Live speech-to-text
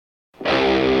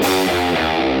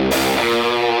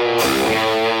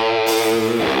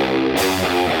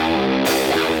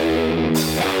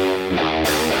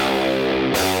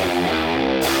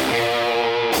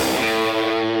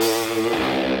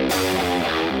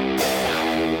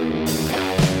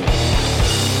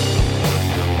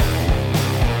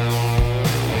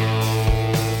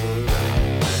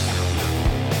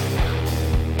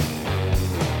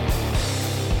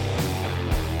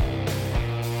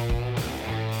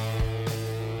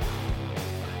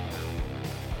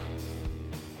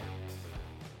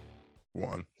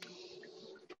one.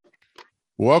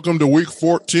 Welcome to week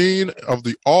 14 of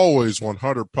the Always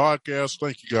 100 podcast.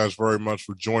 Thank you guys very much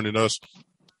for joining us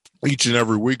each and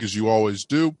every week as you always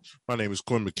do. My name is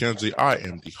Quinn McKenzie. I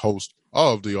am the host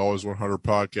of the Always 100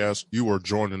 podcast. You are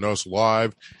joining us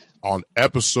live on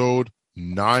episode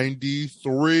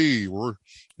 93.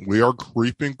 We are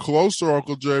creeping closer,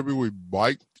 Uncle JB. We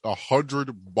might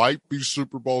 100 might be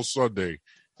Super Bowl Sunday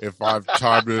if I've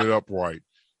timed it up right.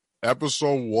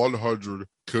 Episode 100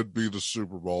 could be the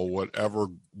Super Bowl, whatever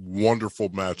wonderful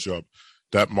matchup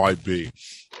that might be.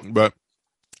 But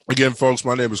again, folks,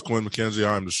 my name is Quinn McKenzie.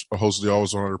 I'm the host of the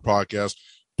Always 100 podcast.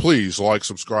 Please like,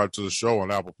 subscribe to the show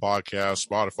on Apple Podcasts,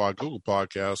 Spotify, Google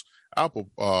Podcasts, Apple,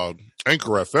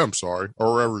 Anchor FM,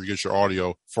 or wherever you get your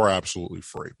audio for absolutely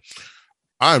free.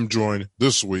 I'm joined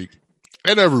this week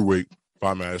and every week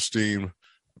by my esteemed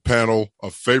panel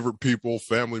of favorite people,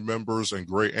 family members, and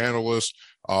great analysts.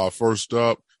 First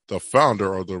up, the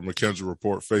founder of the McKenzie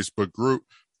Report Facebook group,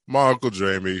 my Uncle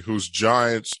Jamie, whose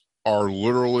Giants are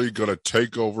literally going to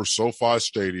take over SoFi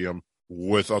Stadium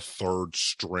with a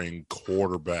third-string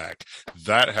quarterback.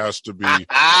 That has to be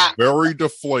very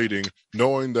deflating,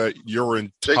 knowing that your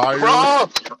entire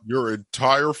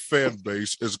fan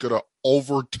base is going to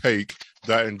overtake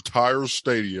that entire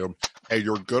stadium, and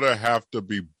you're going to have to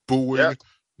be booing,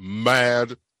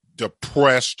 mad,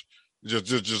 depressed,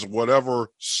 just whatever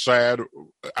sad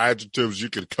adjectives you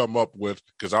can come up with,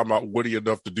 because I'm not witty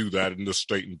enough to do that in this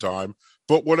state and time.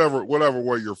 But whatever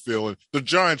way you're feeling, the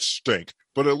Giants stink.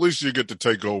 But at least you get to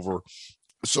take over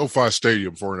SoFi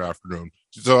Stadium for an afternoon.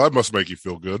 So that must make you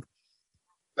feel good.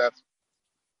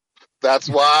 That's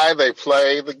why they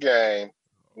play the game.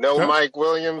 No Mike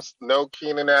Williams, no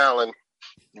Keenan Allen.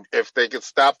 If they could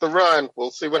stop the run, we'll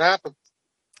see what happens.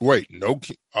 Wait,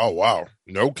 oh, wow.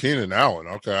 No Keenan Allen.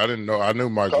 Okay, I didn't know. I knew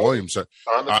Mike Williams. On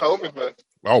the COVID list.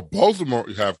 Oh, both of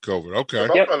them have COVID. Okay.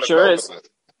 Yep, sure is.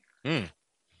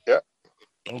 Yep.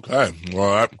 Okay.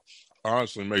 Well, that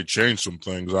honestly may change some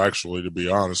things, actually, to be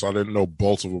honest. I didn't know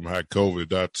both of them had COVID.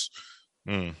 That's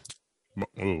okay.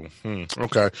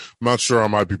 I'm not sure I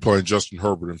might be playing Justin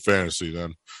Herbert in fantasy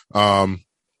then.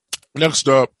 Next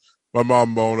up, my mom,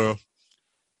 Mona.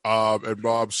 And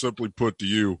Bob, simply put to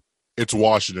you, it's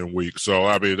Washington week. So,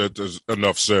 I mean, there's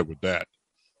enough said with that.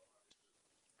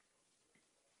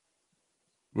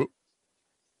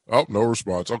 Oh, no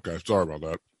response. Okay, sorry about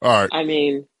that. All right. I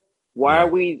mean, why are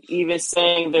we even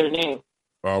saying their name?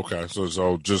 Okay,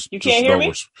 so just you can't hear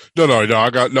me. No. I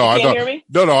got no. You can't hear me?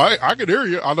 No. I can hear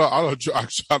you. I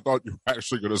thought you were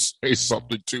actually going to say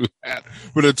something to that,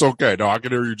 but it's okay. No, I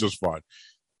can hear you just fine.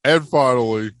 And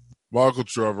finally, Michael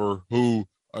Trevor, who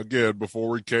again before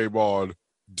we came on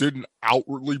didn't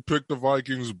outwardly pick the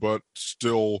Vikings, but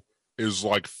still is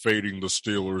like fading the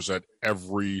Steelers at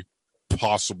every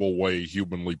possible way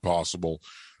humanly possible.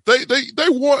 They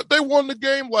won the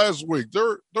game last week.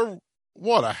 They're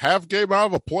what, a half game out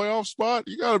of a playoff spot?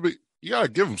 You gotta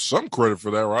give them some credit for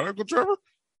that, right, Uncle Trevor?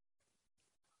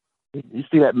 You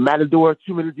see that Matador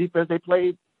 2-minute defense they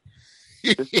played?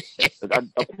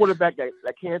 a quarterback that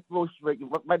can't throw straight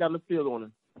right down the field on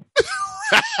him.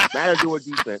 Matador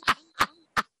defense.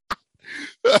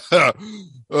 They're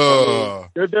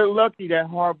lucky that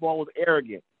Harbaugh was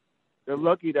arrogant.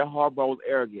 Because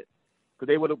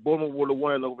they would have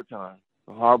won in overtime.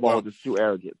 Harbaugh was just too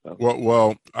arrogant. So.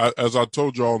 Well, as I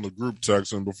told y'all in the group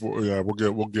text, and before,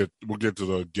 we'll get to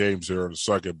the games here in a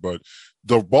second. But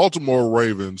the Baltimore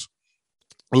Ravens,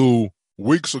 who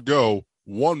weeks ago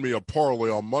won me a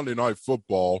parlay on Monday Night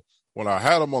Football when I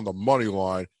had them on the money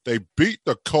line, they beat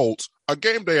the Colts, a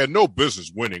game they had no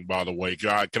business winning. By the way,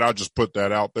 can I just put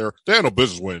that out there? They had no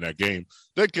business winning that game.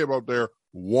 They came up there,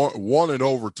 won in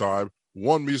overtime.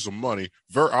 Won me some money.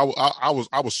 I was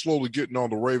slowly getting on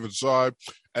the Ravens side,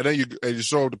 and then you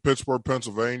show up to Pittsburgh,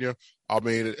 Pennsylvania. I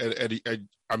mean,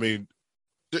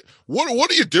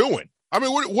 what are you doing? I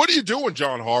mean, what are you doing,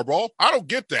 John Harbaugh? I don't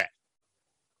get that.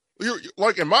 You're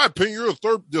like, in my opinion, you're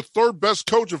the third best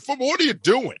coach in football. What are you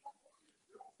doing?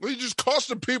 You're just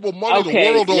costing people money the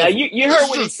world over. Yeah, you heard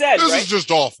what he said, This right? is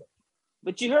just awful.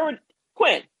 But you heard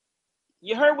Quinn.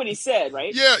 You heard what he said,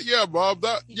 right? Yeah, Bob.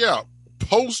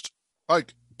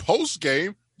 Post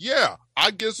game, yeah,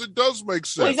 I guess it does make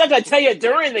sense. Well, he's not going to tell you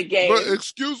during the game. But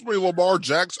excuse me, Lamar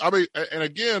Jackson. I mean, and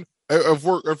again, if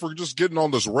we're just getting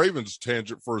on this Ravens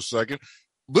tangent for a second,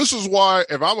 this is why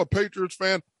if I'm a Patriots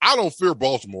fan, I don't fear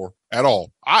Baltimore at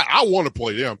all. I want to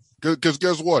play them because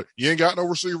guess what? You ain't got no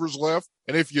receivers left,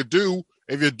 and if you do,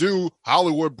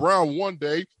 Hollywood Brown one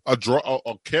day a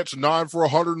catch 9 for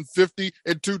 150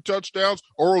 and 2 touchdowns,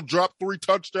 or he'll drop 3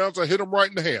 touchdowns and hit him right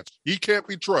in the hands. He can't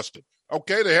be trusted.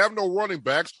 Okay, they have no running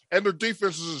backs, and their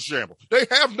defense is in shambles. They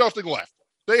have nothing left.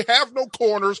 They have no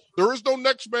corners. There is no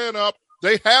next man up.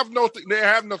 They have nothing. They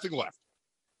have nothing left.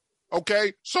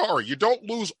 Okay, sorry, you don't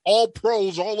lose all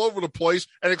pros all over the place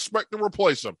and expect to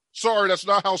replace them. Sorry, that's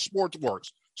not how sports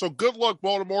works. So good luck,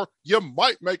 Baltimore. You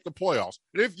might make the playoffs,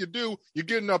 and if you do, you're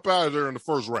getting up out of there in the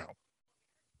first round.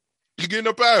 You're getting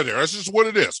up out of there. That's just what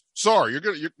it is. Sorry, you're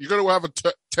gonna have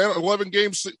a 10, 11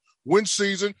 game win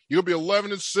season. You'll be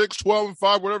 11-6,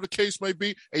 12-5, whatever the case may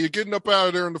be, and you're getting up out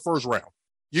of there in the first round.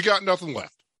 You got nothing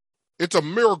left. It's a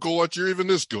miracle that you're even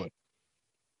this good.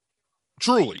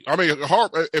 Truly. I mean,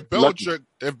 if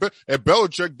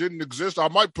Belichick didn't exist, I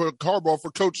might put Harbaugh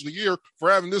for Coach of the Year for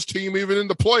having this team even in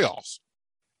the playoffs.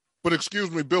 But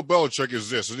excuse me, Bill Belichick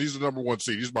exists, and he's the number one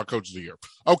seed. He's my Coach of the Year.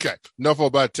 Okay, enough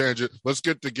about tangent. Let's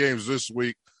get to games this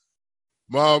week.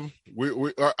 Mom,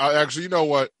 I actually, you know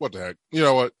what? What the heck? You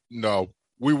know what? No,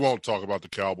 we won't talk about the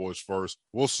Cowboys first.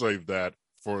 We'll save that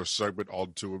for a segment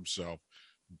unto himself.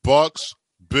 Bucs,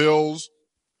 Bills,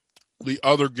 the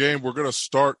other game. We're going to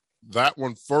start that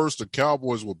one first. The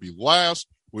Cowboys will be last.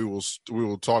 We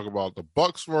will talk about the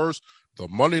Bucs first, the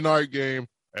Monday night game,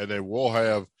 and then we'll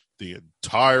have the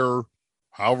entire,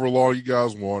 however long you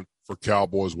guys want, for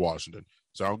Cowboys Washington.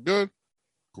 Sound good?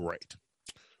 Great.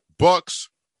 Bucs,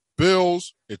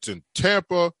 Bills, it's in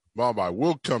Tampa. Mom, I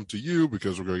will come to you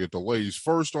because we're going to get the ladies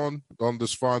first on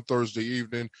this fine Thursday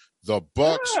evening. The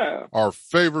Bucs are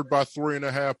favored by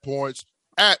 3.5 points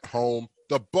at home.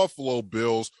 The Buffalo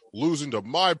Bills losing to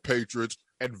my Patriots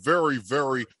and very,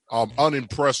 very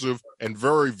unimpressive and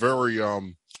very, very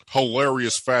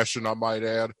hilarious fashion, I might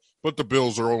add. But the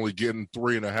Bills are only getting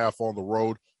 3.5 on the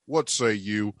road. What say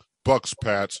you? Bucs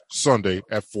Pats Sunday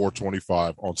at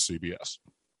 4:25 on CBS.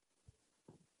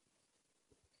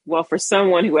 Well, for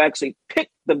someone who actually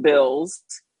picked the Bills,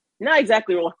 not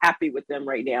exactly real happy with them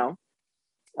right now.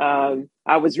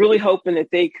 I was really hoping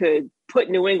that they could put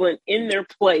New England in their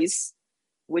place,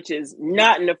 which is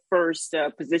not in the first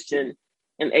position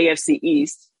in AFC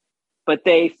East. But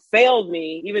they failed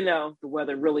me, even though the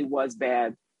weather really was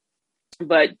bad.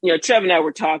 But, Trev and I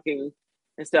were talking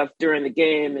and stuff during the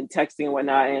game and texting and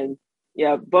whatnot. And,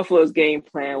 yeah, Buffalo's game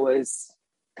plan was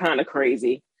kind of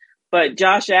crazy. But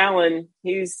Josh Allen,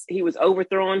 he was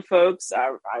overthrowing folks.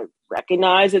 I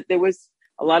recognize that there was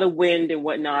a lot of wind and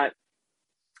whatnot,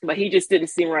 but he just didn't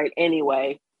seem right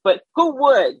anyway. But who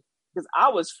would? Because I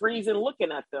was freezing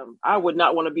looking at them. I would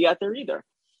not want to be out there either.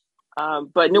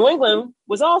 But New England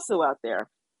was also out there,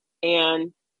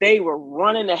 and they were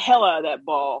running the hell out of that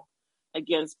ball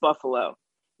against Buffalo.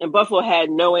 And Buffalo had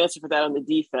no answer for that on the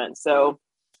defense. So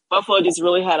Buffalo just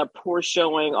really had a poor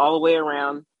showing all the way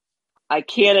around. I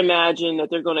can't imagine that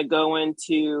they're going to go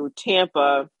into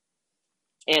Tampa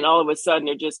and all of a sudden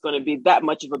they're just going to be that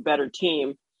much of a better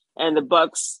team. And the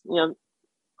Bucs,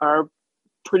 are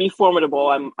pretty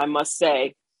formidable, I must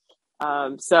say.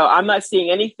 So I'm not seeing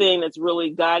anything that's really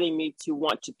guiding me to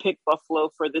want to pick Buffalo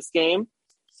for this game.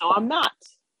 So I'm not.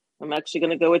 I'm actually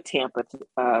going to go with Tampa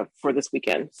for this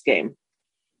weekend's game.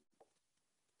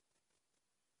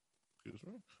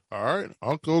 All right,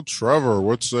 Uncle Trevor,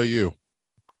 what say you?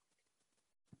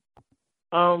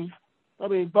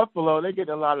 Buffalo, they get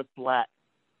a lot of flack,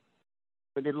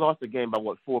 but they lost the game by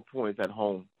 4 points at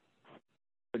home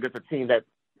against a team that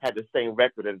had the same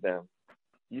record as them.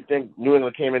 You think New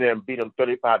England came in there and beat them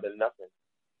 35-0, the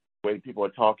way people are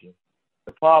talking.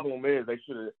 The problem is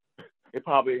they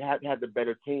probably had the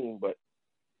better team, but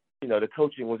the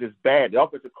coaching was just bad. The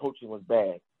offensive coaching was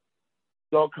bad.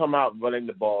 Don't come out running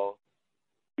the ball.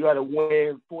 You had a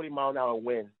wind, 40-mile-an-hour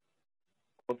wind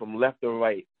from left to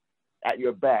right at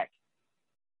your back.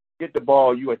 Get the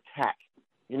ball, you attack.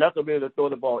 You're not going to be able to throw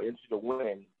the ball into the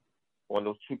wind on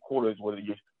those two quarters when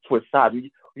you switch sides.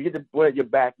 You get the ball at your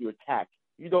back, you attack.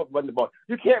 You don't run the ball.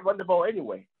 You can't run the ball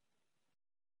anyway.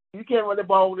 You can't run the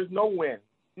ball when there's no wind.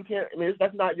 You can't.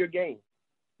 That's not your game.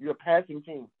 You're a passing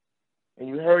team, and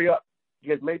you hurry up. You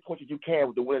get as many points as you can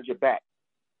with the wind at your back.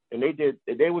 And they did.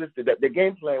 They would have said that the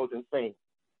game plan was insane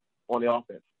on the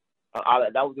offense.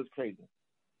 That was just crazy.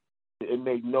 It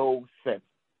made no sense.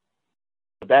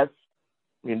 But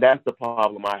that's the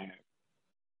problem I have.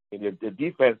 And the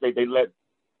defense, they let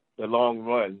the long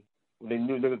run when they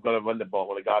knew they was going to run the ball.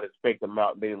 When the guy just faked them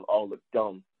out, made them all look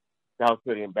dumb. That was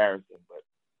pretty embarrassing.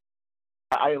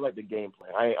 But I didn't like the game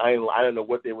plan. I don't know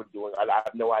what they were doing. I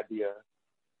have no idea.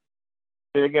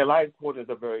 And again, Lions coordinators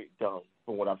are very dumb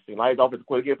from what I've seen. Lions offensive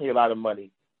coordinators get paid a lot of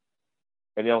money,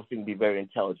 and they don't seem to be very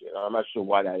intelligent. I'm not sure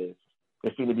why that is.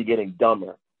 They seem to be getting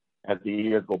dumber as the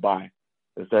years go by.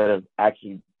 Instead of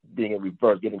actually being in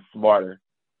reverse, getting smarter,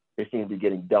 they seem to be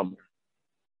getting dumber.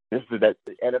 This is at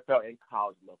the NFL and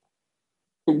college level.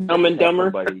 Dumb and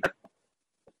Dumber.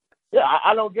 Yeah,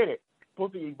 I don't get it. It's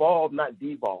supposed to evolve, not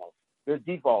devolve. There's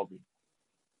devolving.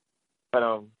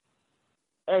 But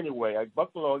anyway,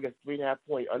 Buffalo against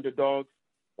 3.5-point underdogs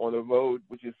on the road,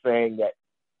 which is saying that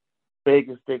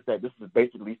Vegas thinks that this is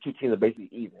basically, these two teams are basically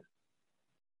even.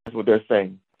 That's what they're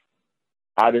saying.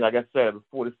 Like I said,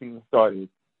 before the season started,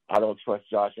 I don't trust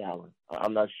Josh Allen.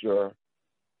 I'm not sure.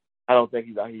 I don't think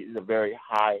he's a very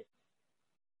high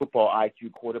football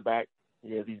IQ quarterback.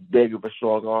 He's big with a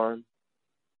strong arm.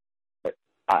 But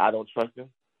I don't trust him.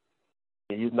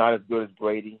 He's not as good as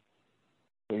Brady.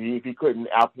 If he couldn't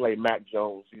outplay Mac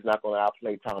Jones, he's not going to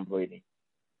outplay Tom Brady.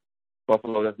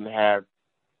 Buffalo doesn't have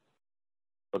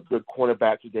a good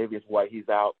cornerback. Tre'Davious White, he's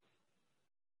out.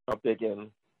 I'm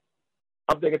thinking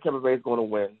Tampa Bay is going to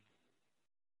win.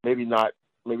 Maybe not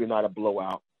a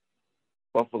blowout.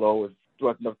 Buffalo still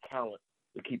has enough talent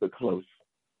to keep it close.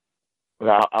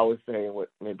 But I was saying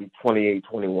maybe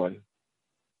 28-21.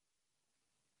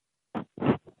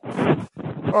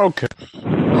 Okay.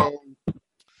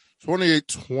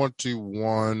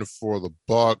 28-21 for the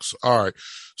Bucs. All right.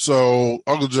 So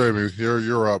Uncle Jamie,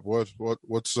 you're up. What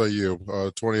say you?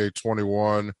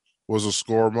 28-21 was a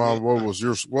score, Mom. What was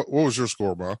your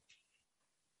score, Mom?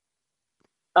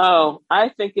 Oh, I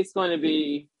think it's going to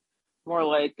be more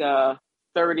like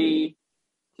 30-27.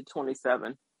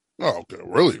 Oh, okay.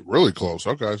 Really, really close.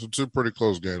 Okay, so two pretty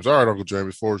close games. All right, Uncle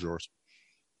Jamie, floor is yours.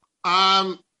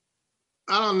 I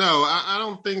don't know. I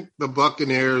don't think the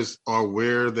Buccaneers are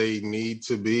where they need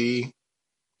to be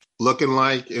looking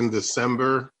like in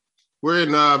December. We're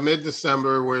in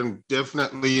mid-December. We're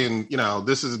definitely in,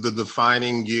 this is the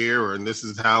defining year, and this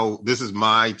is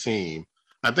my team.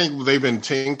 I think they've been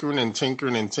tinkering,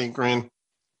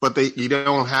 but you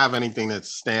don't have anything that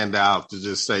stand out to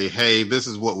just say, hey, this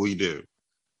is what we do.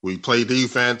 We play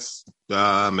defense,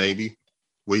 maybe.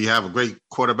 We have a great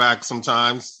quarterback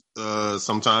sometimes. We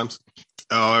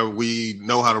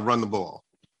know how to run the ball.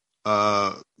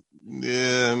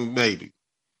 Yeah, maybe.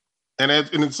 And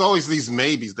it's always these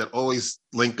maybes that always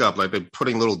link up, like they're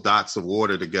putting little dots of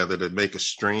water together to make a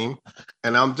stream.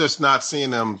 And I'm just not seeing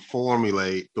them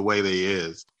formulate the way they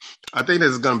is. I think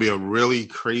this is going to be a really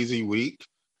crazy week.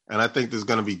 And I think there's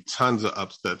going to be tons of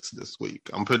upsets this week.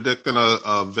 I'm predicting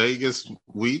a Vegas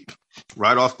week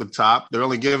right off the top. They're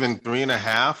only giving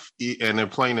 3.5, and they're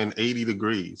playing in 80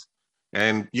 degrees.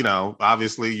 And,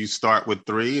 obviously you start with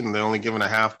 3, and they're only giving a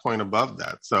half point above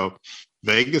that. So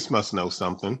Vegas must know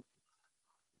something.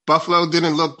 Buffalo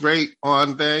didn't look great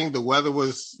on thing. The weather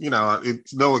was,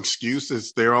 it's no excuse.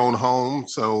 It's their own home.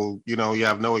 So, you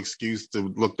have no excuse to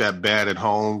look that bad at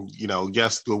home.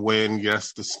 Yes, the wind,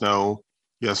 yes, the snow,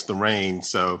 yes, the rain.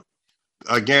 So,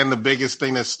 again, the biggest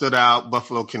thing that stood out,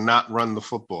 Buffalo cannot run the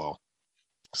football.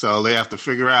 So they have to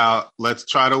figure out, let's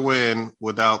try to win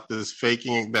without this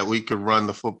faking that we could run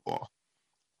the football.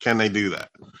 Can they do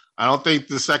that? I don't think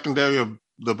the secondary of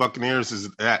the Buccaneers is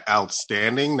that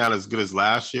outstanding, not as good as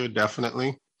last year,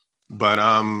 definitely. But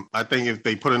I think if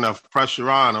they put enough pressure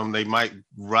on them, they might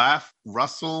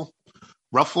ruffle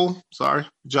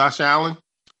Josh Allen.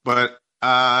 But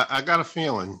I got a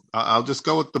feeling. I'll just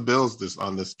go with the Bills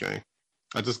on this game.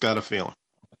 I just got a feeling.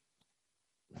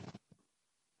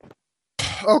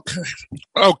 Okay.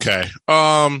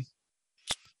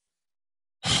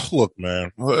 Look,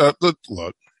 man.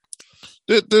 Look.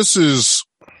 This is.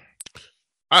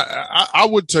 I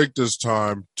would take this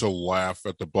time to laugh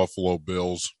at the Buffalo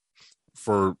Bills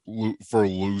for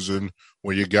losing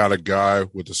when you got a guy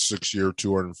with a 6-year,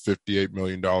 $258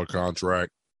 million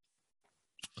contract.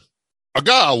 A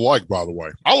guy I like, by the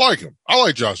way. I like him. I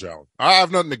like Josh Allen. I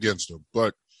have nothing against him.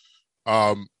 But,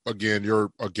 again,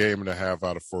 you're a game and a half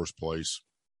out of first place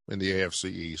in the AFC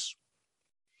East.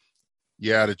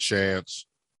 You had a chance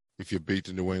if you beat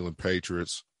the New England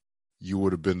Patriots. You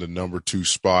would have been the number 2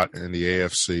 spot in the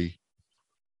AFC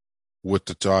with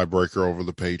the tiebreaker over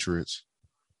the Patriots.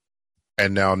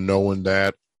 And now knowing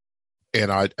that,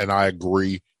 and I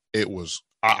agree, I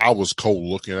was cold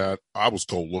looking at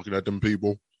them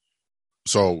people.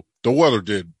 So the weather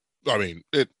did. I mean,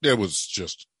 it was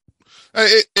just.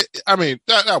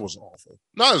 That was awful.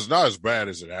 Not as bad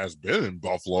as it has been in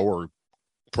Buffalo, or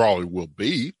probably will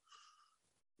be.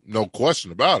 No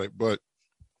question about it. But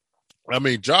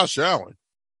Josh Allen.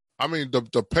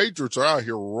 The Patriots are out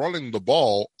here running the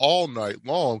ball all night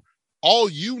long. All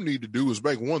you need to do is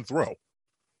make one throw.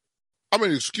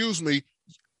 Excuse me.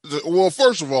 Well,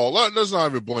 first of all, let's not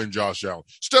even blame Josh Allen.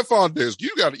 Stephon Diggs,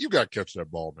 you got to catch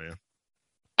that ball, man.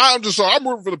 I'm just sorry. I'm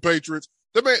rooting for the Patriots.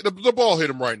 The ball hit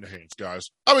him right in the hands, guys.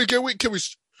 Can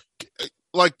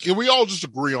we all just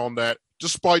agree on that?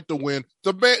 despite the win.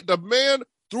 The man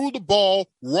threw the ball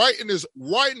right in his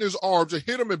arms and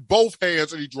hit him in both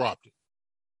hands, and he dropped it.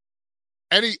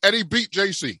 And he beat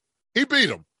JC. He beat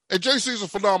him. And JC's a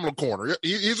phenomenal corner.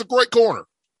 He's a great corner.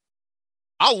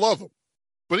 I love him.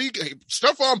 But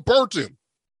Stephon burnt him.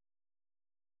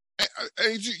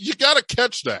 And you got to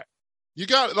catch that. You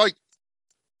got, like,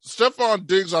 Stephon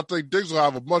Diggs, I think Diggs will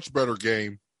have a much better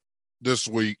game this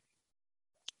week.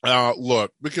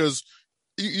 Look, because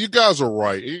you guys are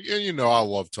right. And you know I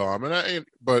love Tom.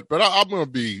 But I'm going to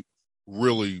be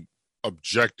really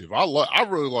objective. I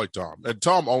really like Tom. And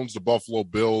Tom owns the Buffalo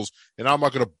Bills. And I'm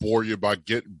not going to bore you by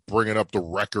bringing up the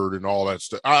record and all that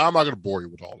stuff. I'm not going to bore you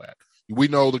with all that. We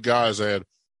know the guys had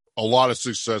a lot of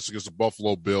success against the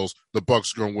Buffalo Bills. The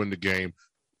Bucs are going to win the game.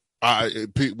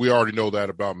 We already know that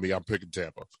about me. I'm picking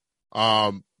Tampa.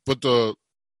 But the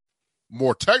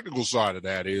more technical side of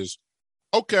that is,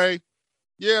 okay,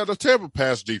 yeah, the Tampa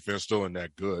pass defense still isn't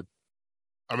that good.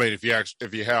 I mean, if you're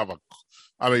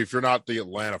not the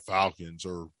Atlanta Falcons,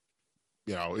 or,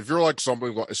 you know, if you're like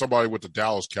somebody with the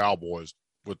Dallas Cowboys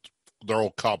with their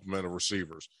old complement of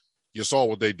receivers, you saw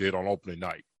what they did on opening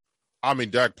night. I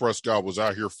mean, Dak Prescott was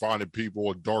out here finding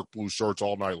people in dark blue shirts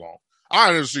all night long.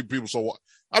 I didn't see people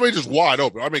just wide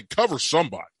open. I mean, cover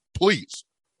somebody, please.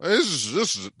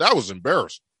 That was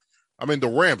embarrassing. I mean, the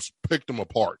Rams picked them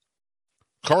apart.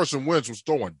 Carson Wentz was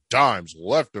throwing dimes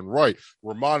left and right,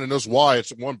 reminding us why at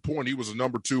one point he was a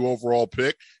number 2 overall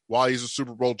pick, why he's a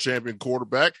Super Bowl champion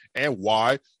quarterback, and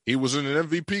why he was in an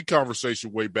MVP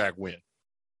conversation way back when.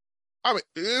 I mean,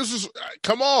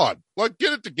 come on, like,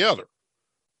 get it together.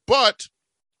 But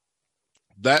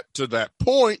to that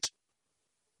point,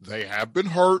 they have been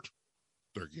hurt.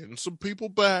 They're getting some people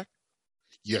back.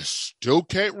 You still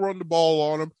can't run the ball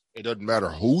on them. It doesn't matter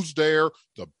who's there.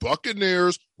 The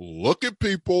Buccaneers look at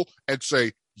people and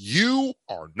say, you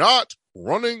are not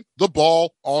running the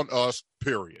ball on us,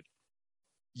 period.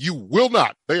 You will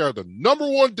not. They are the number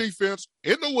 1 defense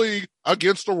in the league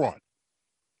against the run.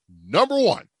 Number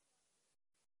 1.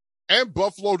 And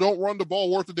Buffalo don't run the ball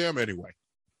worth a damn anyway.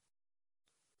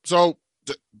 So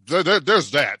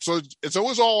there's that. So it's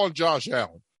all on Josh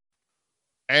Allen.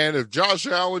 And if Josh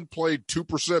Allen played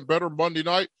 2% better Monday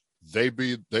night, they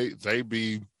be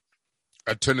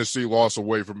a Tennessee loss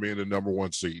away from being the number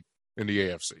 1 seed in the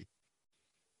AFC.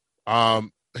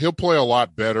 He'll play a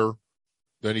lot better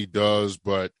than he does,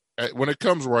 but when it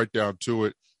comes right down to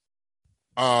it,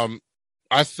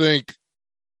 I think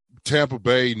Tampa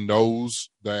Bay knows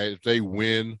that if they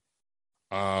win,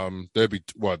 they'd be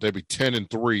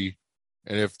 10-3,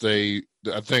 and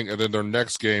and then their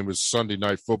next game is Sunday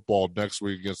Night Football next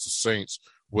week against the Saints,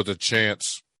 with a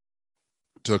chance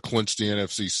to clinch the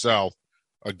NFC South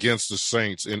against the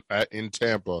Saints in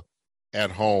Tampa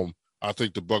at home. I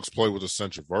think the Bucs play with a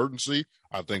sense of urgency.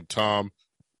 I think Tom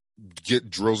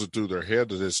drills it through their head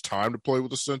that it's time to play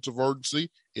with a sense of urgency.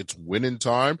 It's winning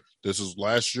time. This is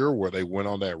last year where they went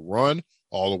on that run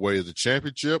all the way to the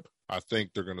championship. I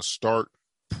think they're going to start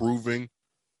proving,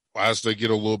 as they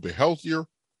get a little bit healthier,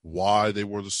 why they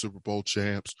were the Super Bowl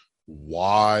champs,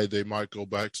 why they might go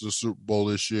back to the Super Bowl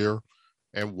this year,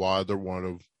 and why they're one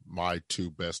of my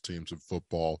 2 best teams in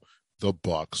football. The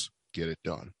Bucs get it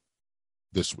done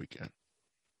this weekend.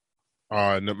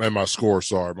 And my score,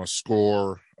 you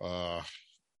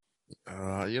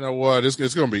know what?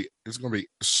 It's gonna be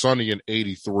sunny and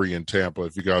 83 in Tampa.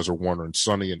 If you guys are wondering,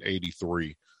 sunny and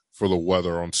 83 for the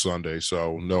weather on Sunday.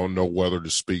 So no weather to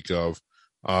speak of.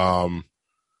 I'm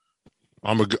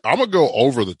gonna go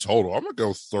over the total. I'm gonna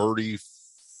go 30.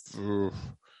 You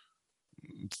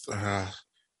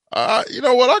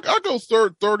know what? I go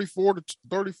 34 to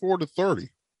 30.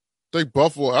 I think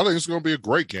Buffalo. I think it's going to be a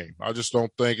great game. I just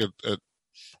don't think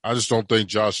I just don't think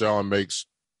Josh Allen makes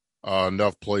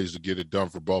enough plays to get it done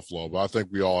for Buffalo. But I think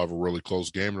we all have a really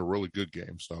close game and a really good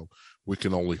game. So we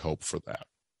can only hope for that.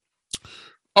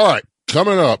 All right,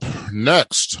 coming up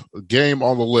next game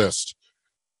on the list: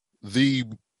 the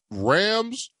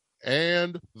Rams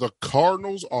and the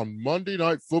Cardinals on Monday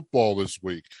Night Football this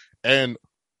week. And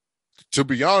to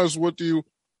be honest with you,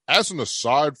 as an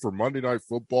aside for Monday Night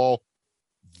Football,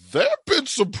 there have been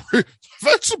some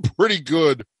pretty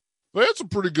good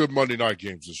Monday night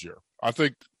games this year. I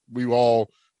think we all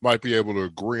might be able to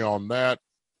agree on that.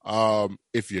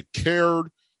 If you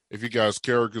guys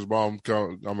cared, because I'm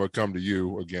going to come to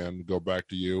you again, go back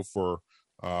to you for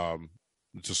to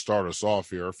start us off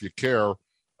here. If you care,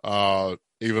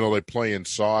 even though they play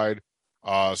inside,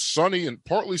 sunny and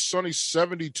partly sunny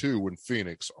 72 in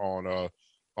Phoenix on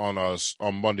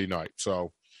Monday night.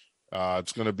 So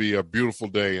it's going to be a beautiful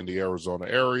day in the Arizona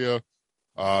area.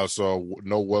 So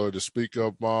no weather to speak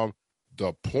of, Mom.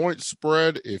 The point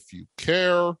spread, if you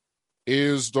care,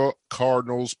 is the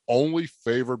Cardinals only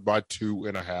favored by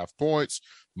 2.5 points.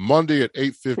 Monday at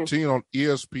 8:15 on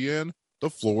ESPN. The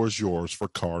floor is yours for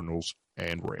Cardinals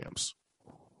and Rams.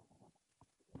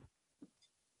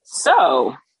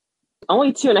 So,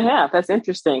 only 2.5. That's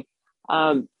interesting.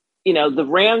 The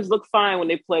Rams look fine when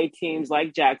they play teams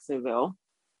like Jacksonville,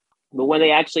 but when they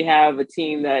actually have a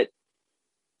team that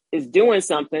is doing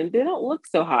something, they don't look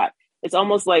so hot. It's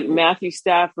almost like Matthew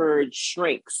Stafford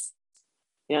shrinks.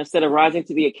 Instead of rising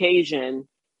to the occasion,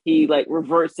 he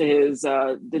reverts to his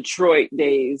Detroit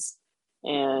days,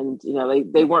 and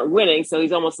they weren't winning, so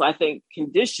he's almost, I think,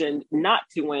 conditioned not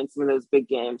to win some of those big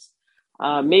games.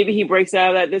 Maybe he breaks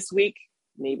out of that this week.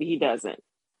 Maybe he doesn't.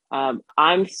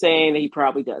 I'm saying that he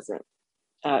probably doesn't.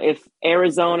 If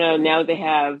Arizona, now that they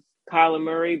have Kyler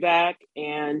Murray back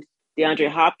and DeAndre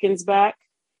Hopkins back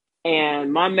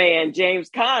and my man James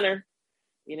Conner,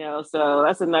 so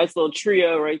that's a nice little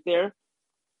trio right there.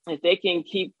 If they can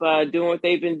keep doing what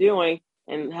they've been doing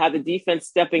and have the defense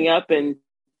stepping up and,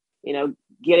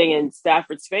 getting in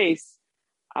Stafford's face,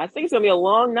 I think it's going to be a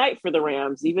long night for the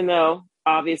Rams, even though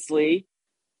obviously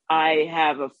I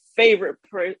have a favorite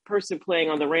person playing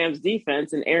on the Rams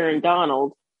defense and Aaron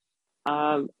Donald.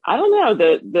 I don't know.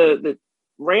 The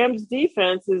Rams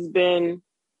defense has been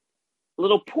a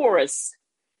little porous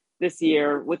this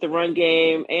year with the run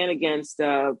game and against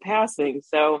passing.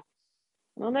 So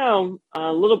I don't know.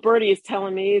 Little Birdie is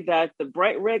telling me that the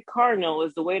bright red Cardinal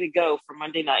is the way to go for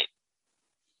Monday night.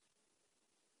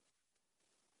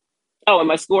 Oh, and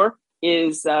my score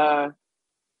is, let's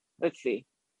see.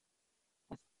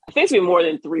 I think it's going to be more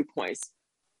than 3 points.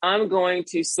 I'm going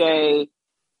to say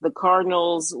the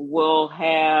Cardinals will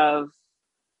have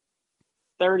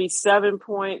 37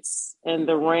 points and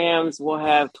the Rams will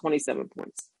have 27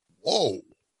 points. Whoa.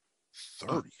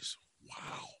 30s.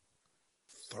 Wow.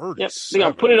 37. Yep, they're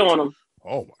going to put it on them.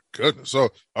 Oh, my goodness. So,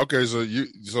 okay, so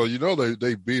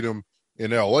they beat them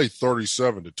in L.A.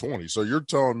 37-20. So you're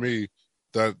telling me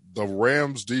that the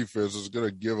Rams defense is going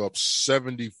to give up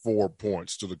 74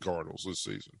 points to the Cardinals this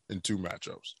season in 2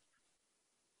 matchups.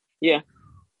 Yeah,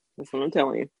 that's what I'm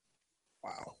telling you.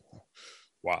 Wow.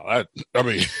 I'm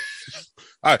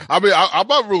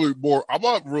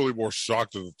not really more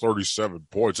shocked at the 37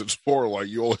 points. It's more like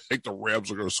you only think the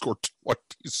Rams are going to score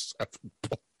 27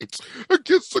 points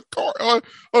against the Cardinals.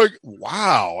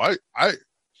 Wow.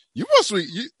 You must be.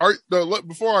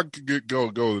 Before I could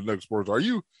go to the next person, are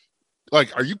you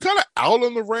kind of out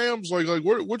on the Rams?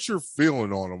 What's your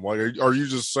feeling on them? Are you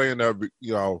just saying that,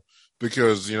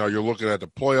 because, you're looking at the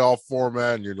playoff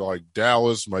format and you're like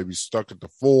Dallas might be stuck at the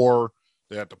 4.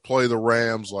 They have to play the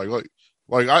Rams. I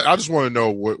just want to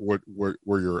know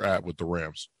where you're at with the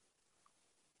Rams.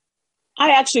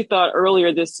 I actually thought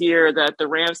earlier this year that the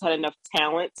Rams had enough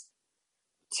talent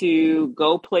to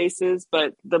go places,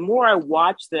 but the more I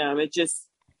watch them, it just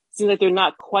seems like they're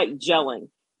not quite gelling.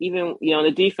 Even,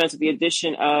 the defense with the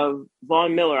addition of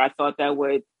Von Miller, I thought that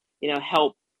would,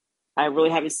 help. I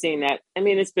really haven't seen that. I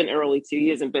mean, it's been early too. He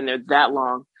hasn't been there that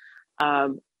long.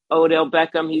 Odell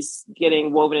Beckham, he's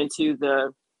getting woven into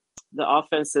the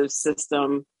offensive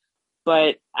system.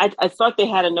 But I thought they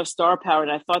had enough star power,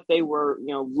 and I thought they were,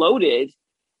 loaded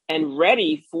and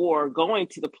ready for going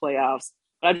to the playoffs.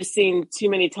 But I've just seen too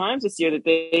many times this year that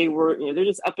they were, they're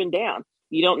just up and down.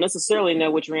 You don't necessarily know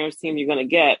which Rams team you're going to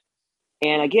get.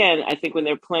 And again, I think when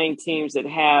they're playing teams that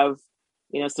have,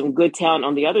 some good talent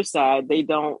on the other side, they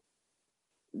don't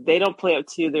play up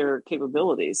to their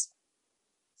capabilities.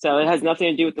 So it has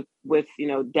nothing to do with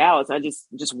Dallas. I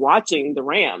just watching the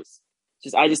Rams.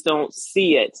 I just don't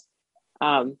see it.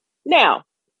 Now,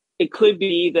 it could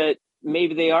be that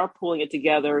maybe they are pulling it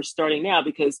together starting now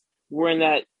because we're in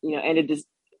that end of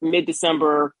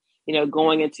mid-December,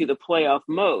 going into the playoff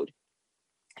mode.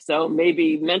 So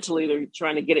maybe mentally they're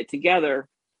trying to get it together,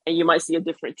 and you might see a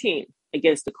different team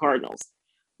against the Cardinals.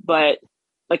 But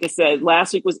like I said,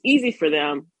 last week was easy for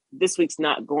them. This week's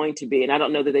not going to be, and I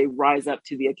don't know that they rise up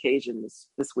to the occasion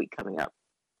this week coming up.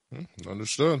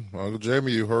 Understood. Well,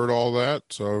 Jamie, you heard all that.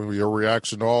 So your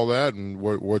reaction to all that, and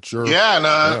what's your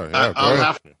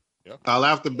I'll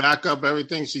have to back up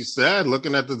everything she said.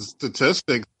 Looking at the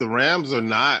statistics, the Rams are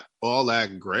not all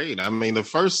that great. I mean, the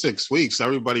first 6 weeks,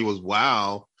 everybody was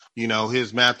wow.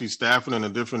 Here's Matthew Stafford in a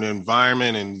different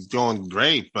environment and he's going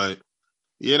great. But,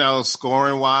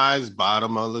 scoring wise,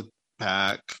 bottom of the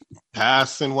pack,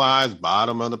 passing wise,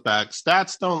 bottom of the pack.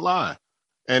 Stats don't lie.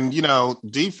 And,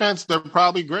 defense, they're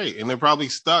probably great and they're probably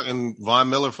stuck. And Von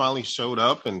Miller finally showed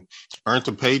up and earned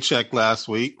a paycheck last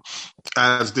week,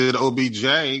 as did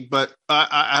OBJ. But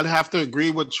I'd have to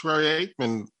agree with Troy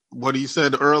Aikman what he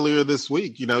said earlier this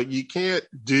week. You can't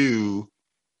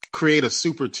create a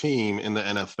super team in the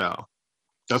NFL.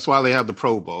 That's why they have the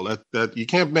Pro Bowl. That you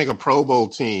can't make a Pro Bowl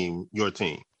team your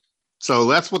team. So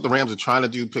that's what the Rams are trying to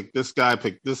do. Pick this guy,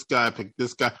 pick this guy, pick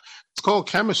this guy. It's called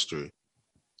chemistry.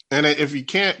 And if you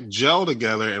can't gel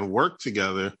together and work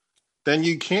together, then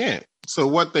you can't. So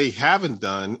what they haven't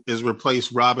done is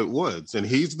replace Robert Woods. And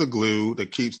he's the glue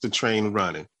that keeps the train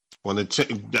running. When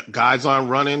the guys aren't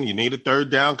running, you need a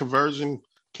third down conversion.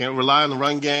 Can't rely on the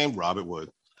run game, Robert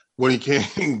Woods. When you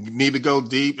can't need to go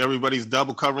deep, everybody's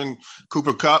double covering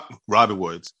Cooper Kupp, Robert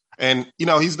Woods. And,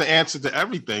 he's the answer to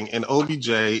everything. And OBJ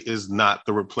is not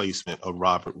the replacement of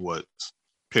Robert Woods,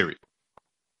 period.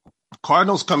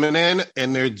 Cardinals coming in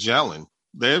and they're gelling.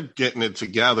 They're getting it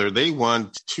together. They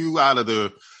won 2 out of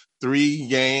the 3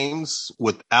 games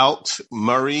without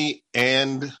Murray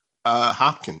and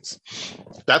Hopkins.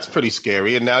 That's pretty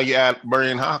scary. And now you add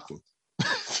Murray and Hopkins.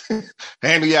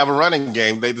 And we have a running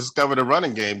game. They discovered a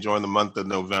running game during the month of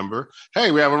November.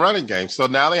 Hey, we have a running game. So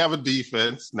now they have a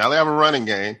defense. Now they have a running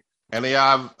game. And they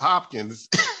have Hopkins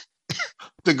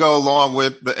to go along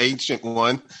with the ancient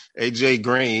one, A.J.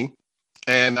 Green,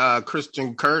 and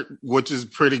Christian Kirk, which is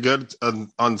pretty good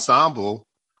ensemble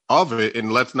of it.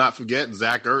 And let's not forget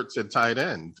Zach Ertz at tight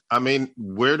end. I mean,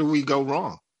 where do we go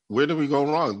wrong? Where do we go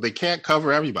wrong? They can't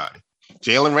cover everybody.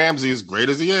 Jalen Ramsey, as great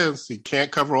as he is, he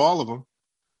can't cover all of them.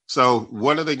 So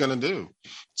what are they going to do?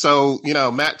 So,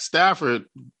 Matt Stafford,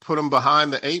 put him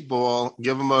behind the 8 ball,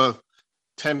 give him a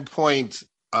 10-point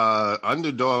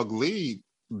underdog lead,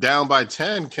 down by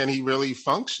 10. Can he really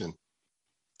function?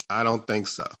 I don't think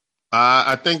so.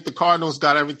 I think the Cardinals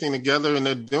got everything together and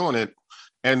they're doing it.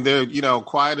 And they're,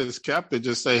 quiet as kept. They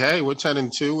just say, hey, we're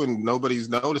 10-2 and nobody's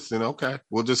noticing. Okay,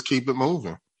 we'll just keep it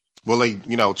moving. Will they,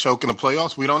 choke in the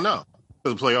playoffs? We don't know.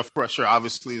 The playoff pressure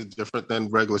obviously is different than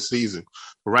regular season.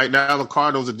 But right now, the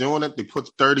Cardinals are doing it. They put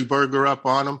 30 burger up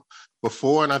on them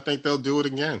before, and I think they'll do it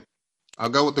again. I'll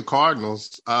go with the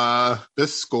Cardinals.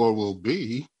 This score will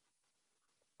be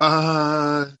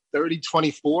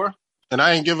 30-24. And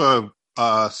I didn't give a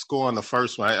score on the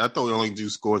first one. I thought we only do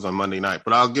scores on Monday night.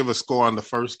 But I'll give a score on the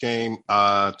first game,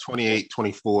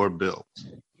 28-24 Bills.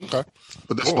 Okay.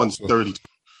 But this one's 30.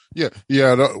 Yeah.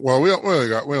 Well, we only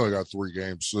got 3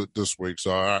 games this week,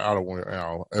 so I don't want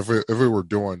to. If we were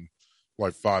doing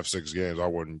like 5-6 games, I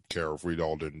wouldn't care if we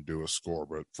all didn't do a score.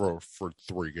 But for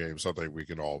 3 games, I think we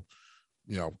can all,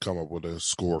 come up with a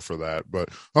score for that. But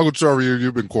Uncle Trevor,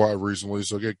 you've been quiet recently,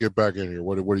 so get back in here.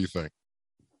 What do you think?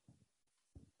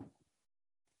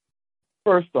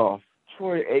 First off,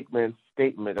 Troy Aikman's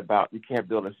statement about you can't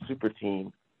build a super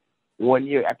team 1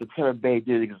 year after Tampa Bay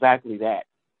did exactly that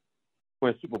for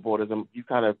a Super Bowl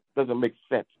doesn't make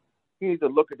sense. You need to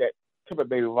look at that Tampa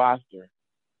Bay roster.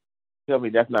 Tell me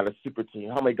that's not a super team.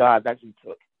 How many guys actually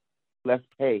took less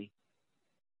pay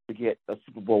to get a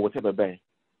Super Bowl with Tampa Bay?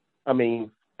 I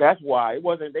mean, that's why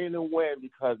they didn't win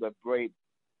because of Brady.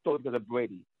 So because of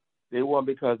Brady, they won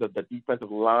because of the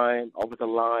defensive line, offensive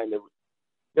line.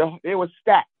 They were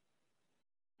stacked.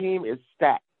 The team is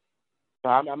stacked. So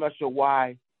I'm not sure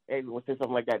why anyone would say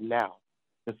something like that now.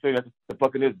 Considering that the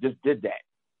Buccaneers just did that,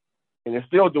 and they're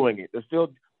still doing it.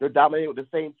 They're dominating with the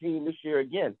same team this year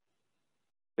again.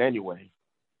 Anyway,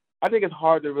 I think it's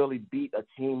hard to really beat a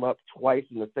team up twice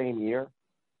in the same year.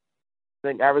 I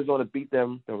think Arizona beat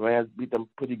them. The Rams beat them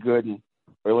pretty good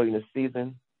early in the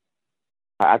season.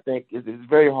 I think it's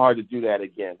very hard to do that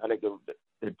again. I think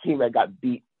the team that got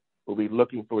beat will be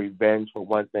looking for revenge for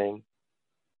one thing.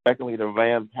 Secondly, the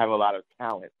Rams have a lot of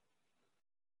talent.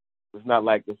 It's not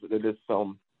like it is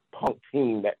some punk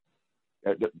team that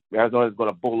Arizona is going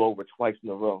to bowl over twice in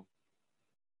a row.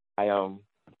 I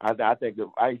think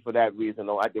for that reason,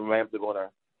 though, I think the Rams are going to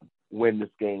win this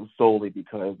game solely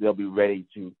because they'll be ready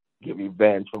to get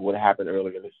revenge for what happened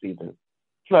earlier in the season.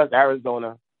 Plus,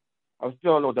 Arizona, I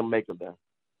still don't know what to make of them.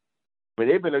 But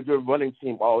they've been a good running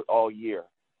team all year.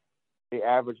 They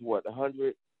average,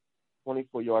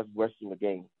 124 yards rushing the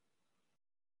game.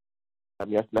 I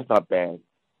mean, that's not bad.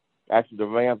 Actually, the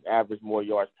Rams average more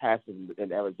yards passing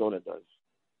than Arizona does.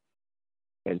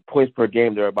 And points per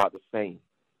game, they're about the same.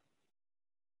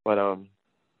 But I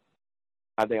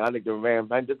think the Rams,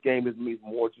 this game means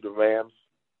more to the Rams.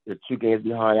 They're 2 games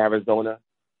behind Arizona.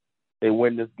 They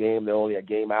win this game, they're only a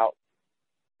game out.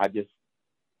 I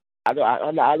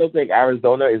don't think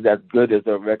Arizona is as good as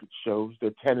their record shows.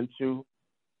 They're 10-2.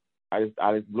 I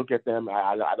just look at them.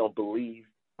 I don't believe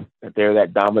that they're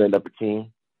that dominant of a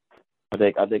team. I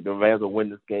think the Rams will win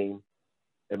this game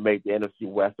and make the NFC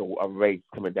West a race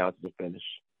coming down to the finish.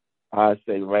 I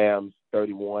say Rams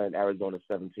 31, Arizona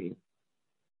 17.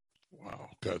 Wow.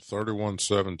 Okay.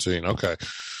 31-17. Okay.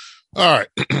 All right.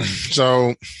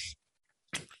 So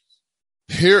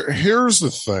here's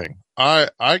the thing. I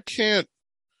can't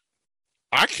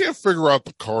figure out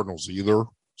the Cardinals either.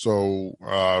 So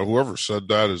whoever said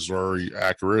that is very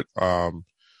accurate. Because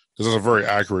that's a very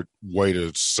accurate way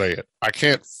to say it. I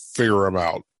can't figure them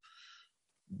out.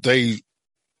 They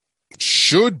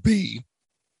should be.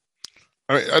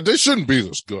 I mean, they shouldn't be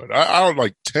this good. I don't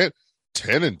like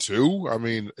 10-2. I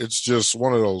mean, it's just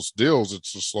one of those deals.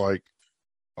 It's just like,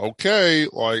 okay,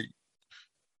 like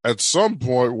at some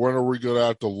point, when are we going to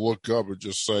have to look up and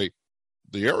just say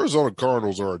the Arizona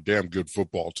Cardinals are a damn good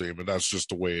football team, and that's just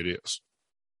the way it is.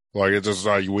 Like, it's just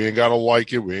like, we ain't got to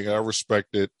like it, we ain't got to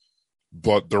respect it,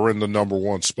 but they're in the number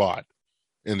one spot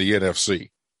in the NFC.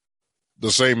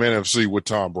 The same NFC with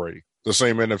Tom Brady. The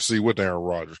same NFC with Aaron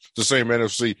Rodgers, the same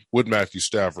NFC with Matthew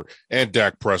Stafford and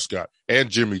Dak Prescott and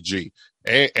Jimmy G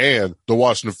and the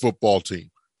Washington football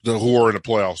team who are in a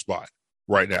playoff spot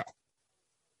right now.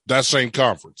 That same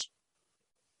conference.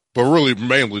 But really,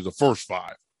 mainly the first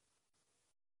five.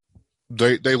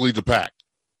 They lead the pack.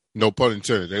 No pun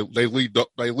intended. They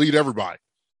lead everybody.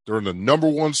 They're in the number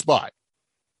one spot.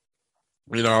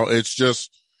 You know, it's just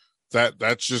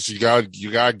that's just you got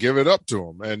to give it up to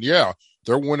them. And yeah,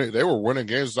 they're winning. They were winning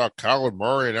games without Kyler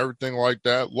Murray and everything like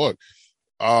that. Look,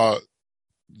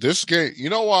 this game. You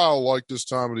know why I like this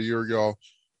time of the year, y'all?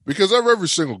 Because every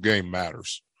single game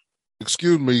matters.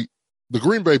 Excuse me. The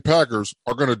Green Bay Packers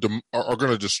are going to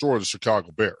destroy the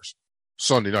Chicago Bears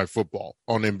Sunday Night Football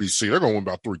on NBC. They're going to win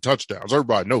about 3 touchdowns.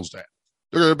 Everybody knows that.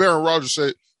 Aaron Rodgers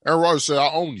said, "I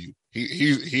own you."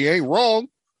 He ain't wrong.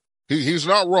 He's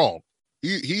not wrong.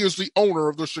 He is the owner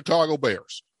of the Chicago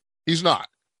Bears. He's not.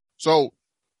 So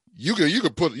you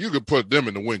could put them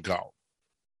in the win column.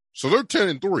 So they're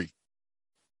 10-3.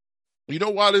 You know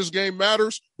why this game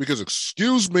matters? Because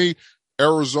excuse me,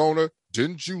 Arizona,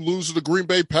 didn't you lose to the Green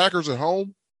Bay Packers at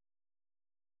home?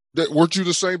 Weren't you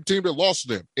the same team that lost to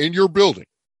them in your building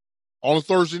on a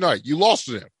Thursday night? You lost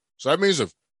to them. So that means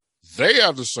if they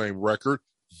have the same record,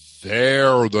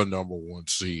 they're the number one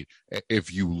seed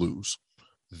if you lose.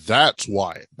 That's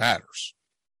why it matters.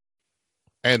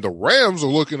 And the Rams are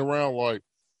looking around like,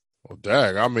 well,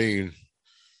 dang, I mean,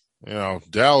 you know,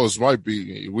 Dallas might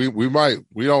be, we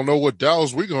don't know what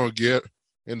Dallas we're going to get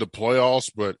in the playoffs,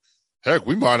 but heck,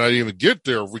 we might not even get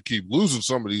there if we keep losing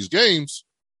some of these games.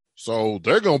 So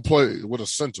they're going to play with a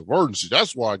sense of urgency.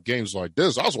 That's why games like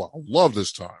this, that's why I love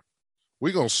this time.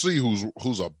 We're going to see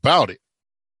who's about it.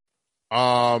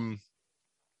 My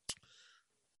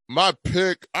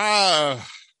pick,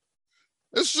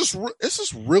 it's just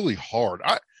really hard.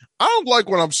 I don't like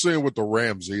what I'm seeing with the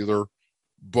Rams either.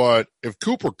 But if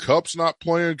Cooper Kupp's not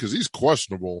playing, because he's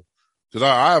questionable, because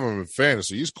I have him in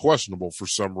fantasy, he's questionable for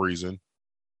some reason.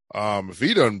 If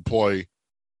he doesn't play,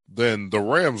 then the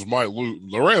Rams might lose.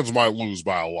 The Rams might lose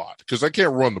by a lot because they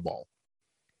can't run the ball.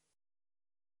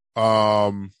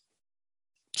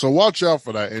 So watch out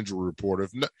for that injury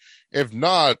report. If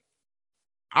not,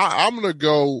 I'm gonna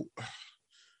go.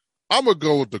 I'm gonna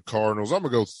go with the Cardinals. I'm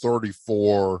gonna go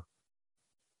 34.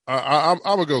 I'm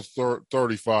gonna go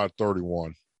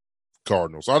 35-31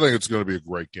 Cardinals. I think it's gonna be a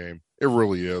great game. It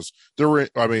really is. They were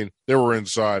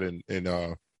inside in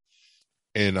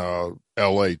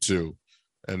LA too,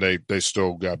 and they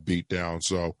still got beat down.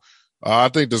 So I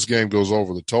think this game goes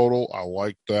over the total. I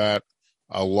like that.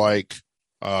 I like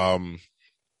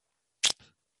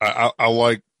I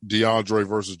like DeAndre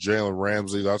versus Jalen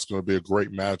Ramsey. That's going to be a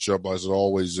great matchup, as it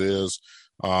always is.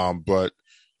 But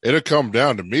it'll come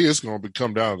down to me. It's going to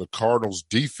come down to the Cardinals'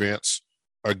 defense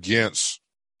against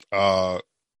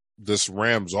this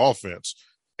Rams offense.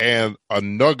 And a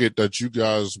nugget that you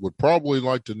guys would probably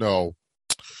like to know: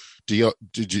 do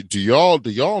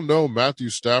y'all know Matthew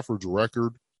Stafford's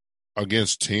record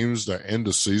against teams that end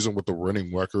the season with a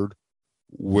winning record?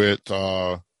 With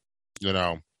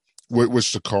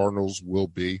which the Cardinals will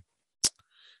be.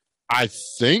 I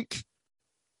think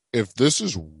if this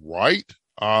is right,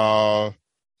 I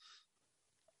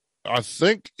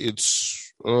think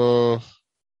it's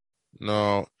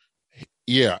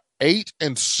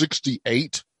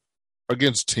 8-68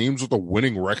 against teams with a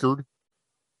winning record.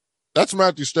 That's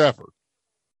Matthew Stafford.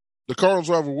 The Cardinals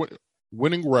will have a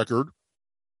winning record.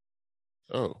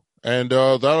 And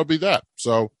that'll be that.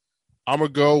 So I'm gonna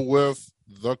go with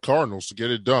the Cardinals to get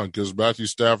it done because Matthew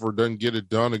Stafford doesn't get it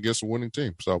done against a winning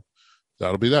team. So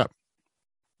that'll be that.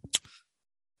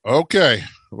 Okay.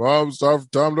 Bob, it's time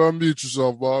to unmute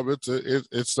yourself, Bob. It's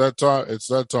that time. It's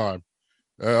that time.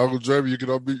 Uncle Jamie, you can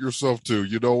unmute yourself too.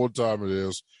 You know what time it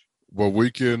is. But we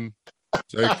can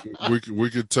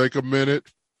take a minute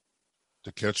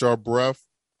to catch our breath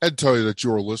and tell you that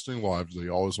you are listening live to the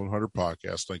Always 100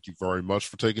 podcast. Thank you very much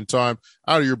for taking time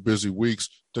out of your busy weeks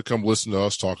to come listen to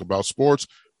us talk about sports.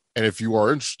 And if you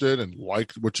are interested and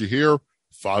like what you hear,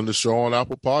 find the show on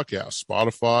Apple Podcasts,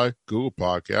 Spotify, Google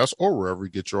Podcasts, or wherever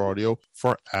you get your audio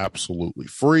for absolutely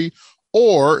free.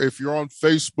 Or if you're on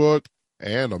Facebook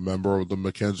and a member of the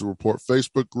McKenzie Report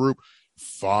Facebook group,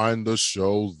 find the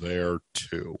show there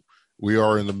too. We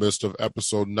are in the midst of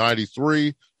episode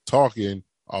 93, talking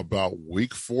about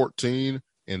week 14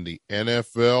 in the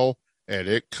NFL, and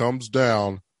it comes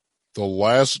down the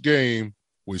last game.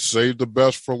 We saved the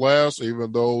best for last,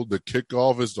 even though the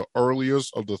kickoff is the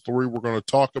earliest of the three we're going to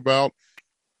talk about,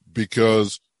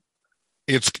 because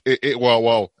at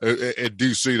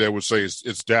DC they would say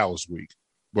it's Dallas week,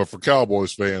 but for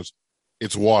Cowboys fans,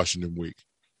 it's Washington week.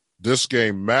 This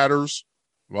game matters.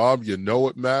 Rob, you know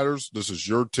it matters. This is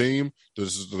your team.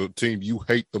 This is the team you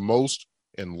hate the most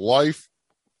in life.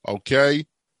 Okay.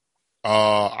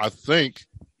 I think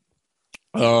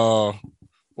what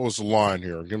was the line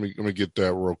here? Let me get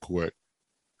that real quick.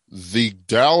 The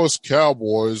Dallas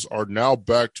Cowboys are now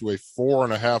back to a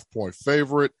 4.5-point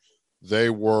favorite. They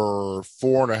were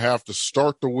 4.5 to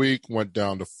start the week, went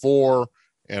down to 4,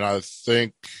 and I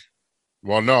think,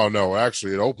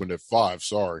 actually it opened at 5.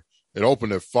 Sorry. It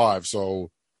opened at 5,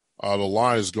 so the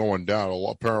line is going down.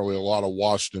 Apparently, a lot of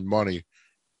Washington money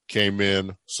came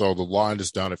in, so the line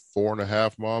is down at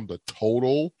 4.5, Mom. The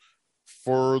total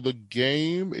for the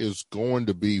game is going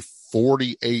to be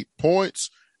 48 points.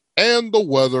 And the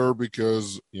weather,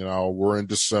 because, we're in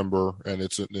December and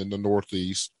it's in the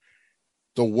Northeast.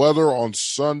 The weather on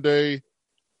Sunday,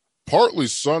 partly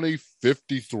sunny,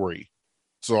 53.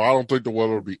 So I don't think the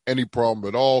weather will be any problem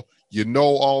at all. You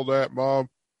know all that, Mom.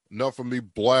 Enough of me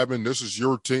blabbing. This is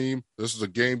your team. This is a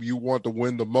game you want to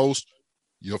win the most.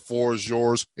 Your floor is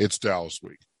yours. It's Dallas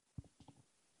week.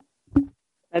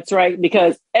 That's right,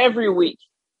 because every week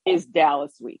is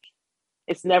Dallas week.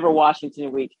 It's never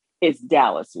Washington week. It's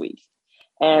Dallas week.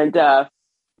 And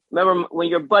remember when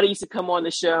your buddy used to come on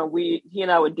the show, he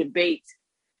and I would debate,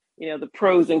 the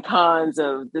pros and cons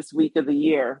of this week of the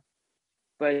year.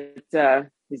 But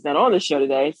he's not on the show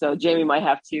today, so Jamie might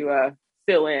have to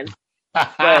fill in.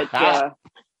 But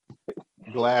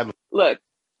gladly. Look,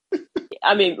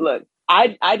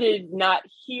 I did not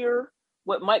hear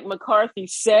what Mike McCarthy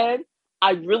said.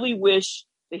 I really wish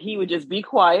that he would just be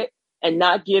quiet and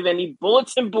not give any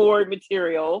bulletin board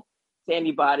material to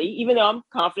anybody, even though I'm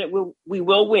confident we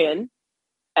will win,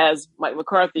 as Mike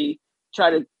McCarthy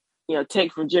tried to,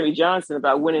 take from Jimmy Johnson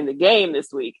about winning the game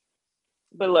this week.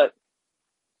 But look,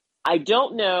 I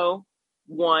don't know,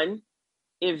 one,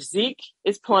 if Zeke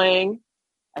is playing.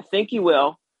 I think he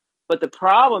will. But the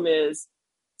problem is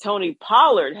Tony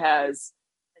Pollard has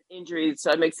an injury,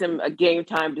 so it makes him a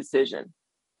game-time decision.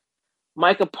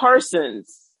 Micah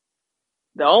Parsons,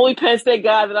 the only Penn State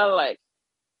guy that I like,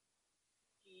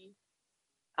 he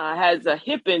has a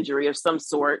hip injury of some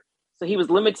sort, so he was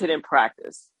limited in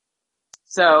practice.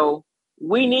 So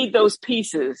we need those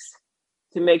pieces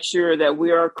to make sure that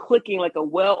we are clicking like a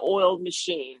well-oiled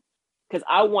machine, because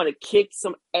I want to kick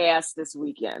some ass this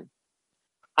weekend.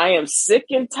 I am sick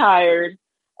and tired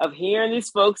of hearing these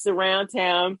folks around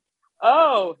town,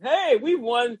 oh, hey, we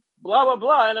won blah, blah,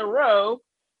 blah in a row.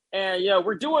 And,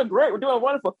 we're doing great. We're doing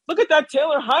wonderful. Look at that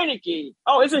Taylor Heineke.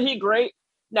 Oh, isn't he great?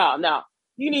 No.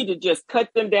 You need to just cut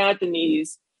them down at the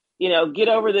knees. Get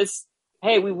over this.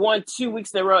 Hey, we won 2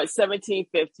 weeks in a row at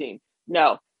 17-15.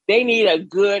 No, they need a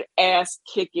good ass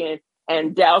kicking,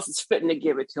 and Dallas is fitting to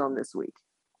give it to them this week.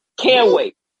 Can't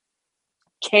wait.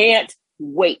 Can't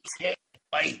wait.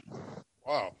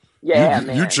 Wow. Yeah,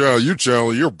 man. You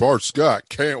challenge your Bart Scott.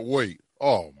 Can't wait.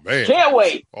 Oh, man. Can't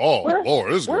wait. Oh,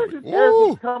 Lord. Where's this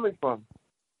arrogance coming from?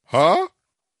 Huh?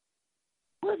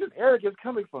 Where's this arrogance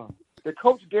coming from? The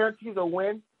coach guarantees a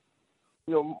win.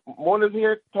 Mona's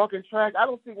here talking trash. I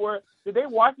don't see where. Did they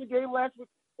watch the game last week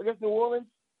against New Orleans?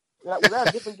 Was that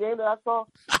a different game that I saw?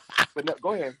 But no,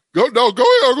 go ahead. Go ahead,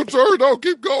 Uncle Terry. No,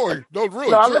 keep going. No,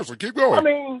 really, seriously, keep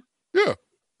going. Yeah.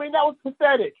 That was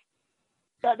pathetic.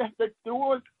 That the New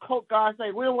Orleans coach guy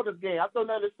saying, we don't want this game. I throw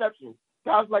another interception.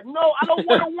 I was like, no, I don't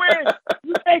want to win.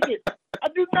 You take it. I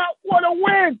do not want to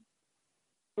win.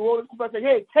 New Orleans coach saying,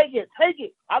 hey, take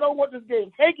it. I don't want this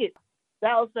game. Take it.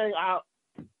 That was saying,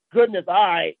 goodness, all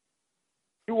right.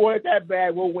 You want it that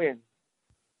bad, we'll win.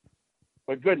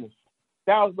 But goodness,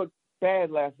 Dallas looked bad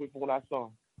last week from what I saw.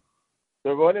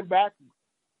 The running back,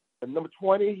 the number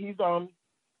 20, he's on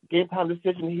game time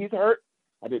decision. He's hurt.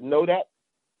 I didn't know that.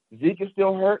 Zeke is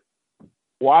still hurt.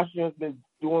 Washington's been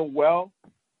doing well.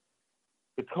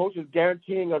 The coach is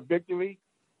guaranteeing a victory.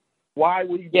 Why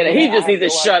would he do Yeah, that? he just needs to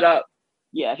shut idea. up.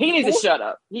 Yeah, he needs to shut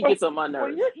up. He gets on my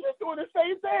nerves. Well, you're doing the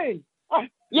same thing.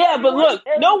 Yeah, but look,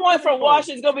 no one from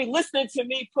Washington is going to be listening to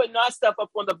me putting our stuff up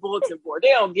on the bulletin board. They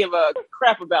don't give a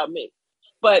crap about me.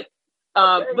 But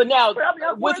now,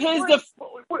 with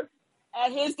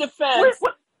at his defense,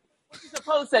 what's he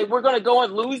supposed to say? We're going to go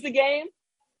and lose the game?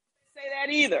 Say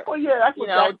that either. Well, yeah,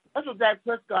 that's what Dak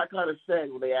Prescott kind of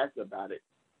said when they asked about it.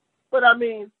 But, I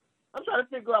mean, I'm trying to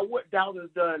figure out what Dallas has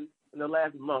done in the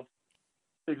last month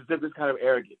to exhibit this kind of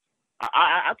arrogance.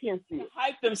 I can't see it.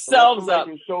 Hype themselves up.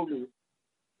 Show me.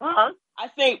 Uh-huh. I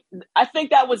think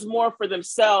that was more for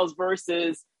themselves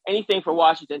versus anything for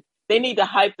Washington. They need to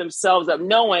hype themselves up,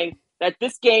 knowing that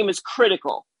this game is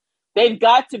critical. They've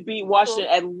got to beat Washington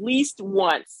at least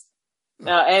once,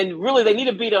 and really they need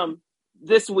to beat them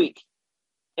this week,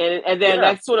 and then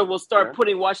that sort of will start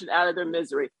putting Washington out of their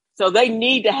misery. So they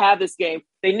need to have this game.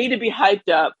 They need to be hyped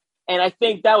up, and I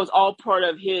think that was all part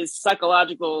of his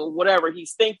psychological whatever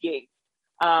he's thinking.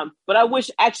 But I wish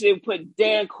actually they would put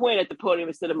Dan Quinn at the podium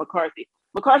instead of McCarthy.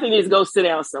 McCarthy needs to go sit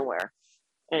down somewhere.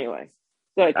 Anyway,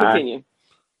 go ahead, continue.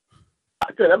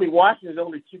 I mean, Washington's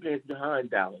only 2 games behind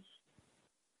Dallas.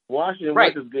 Washington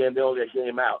wins this game, they only get a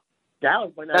game out.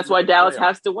 Dallas might not. That's why Dallas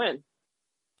has to win.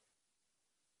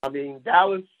 I mean,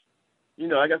 Dallas,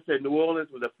 like I said, New Orleans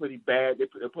was a pretty bad. They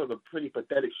put up a pretty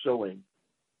pathetic showing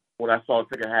when I saw the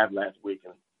second half last week,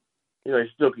 and they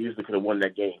still could have won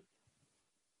that game.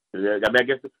 I mean, I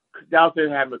guess Dallas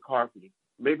didn't have McCarthy.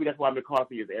 Maybe that's why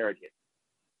McCarthy is arrogant.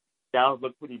 Dallas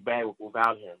looked pretty bad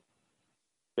without him.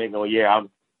 Saying, "Oh yeah,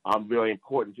 I'm really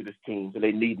important to this team, so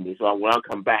they need me. So when I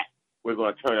come back, we're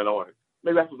going to turn it on."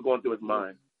 Maybe that's what's going through his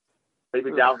mind.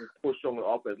 Maybe Dallas was pushed on the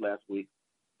offense last week,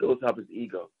 built up his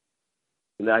ego.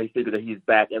 And now he figured that he's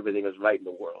back, everything is right in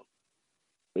the world.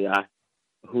 Yeah,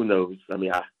 who knows? I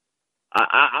mean,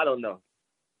 I don't know.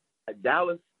 At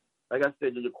Dallas, like I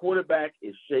said, your quarterback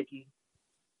is shaky.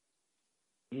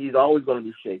 He's always going to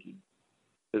be shaky.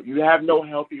 If you have no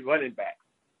healthy running back,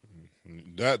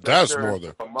 that's more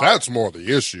the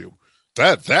issue.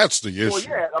 That's the issue. Well,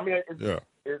 yeah, I mean,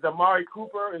 is Amari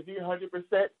Cooper, is he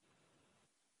 100%?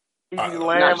 CeeDee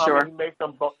Lamb, not sure. I mean,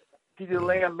 CeeDee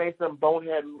Lamb made some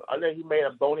bonehead. I know he made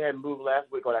a bonehead move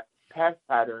last week on that pass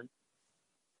pattern.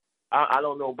 I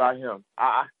don't know about him.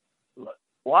 Look,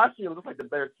 Washington looks like the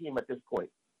better team at this point.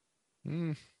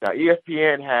 Now,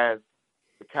 ESPN has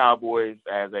the Cowboys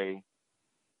as a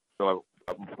chance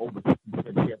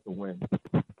to win.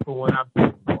 For what I'm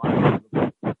saying, Washington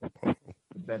looks like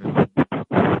the better team.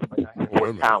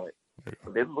 More talent.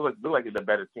 They look like they're the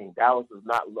better team. Dallas does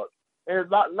not look. And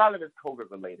it's not, none of it's COVID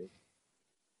related.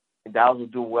 And Dallas was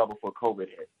doing well before COVID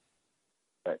hit.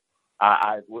 But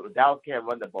Dallas can't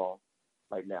run the ball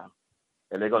right now.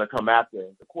 And they're going to come after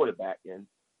the quarterback, and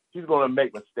he's going to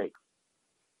make mistakes.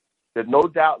 There's no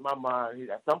doubt in my mind,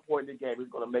 at some point in the game, he's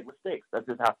going to make mistakes. That's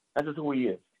just who he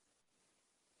is.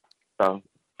 So,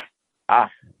 I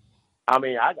don't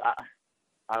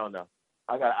know.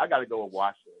 I got to go with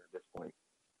Washington at this point.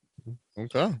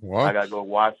 Okay, well, I got to go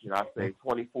with Washington. I say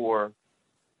 24-20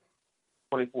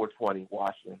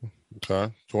 Washington.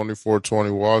 Okay,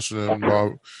 24-20 Washington.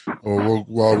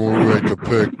 While we make a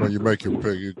pick, when you make your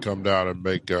pick, you come down and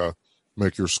make your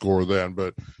score then.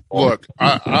 But look,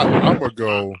 I'm gonna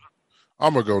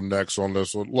go next on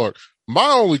this one. Look, my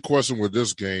only question with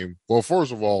this game, well,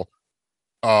 first of all,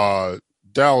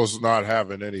 Dallas not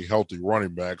having any healthy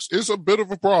running backs is a bit of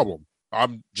a problem.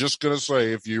 I'm just gonna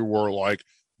say, if you were like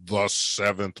the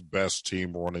 7th best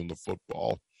team running the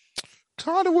football,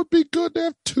 kind of would be good to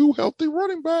have 2 healthy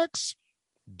running backs.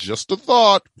 Just a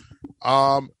thought.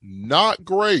 Not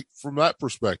great from that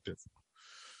perspective.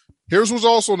 Here's what's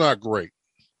also not great.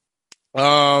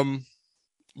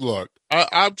 Look,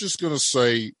 I'm just going to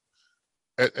say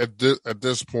at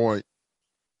this point,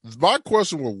 my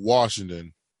question with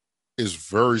Washington is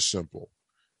very simple.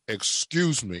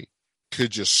 Excuse me,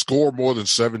 could you score more than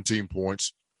 17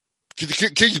 points?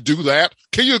 Can you do that?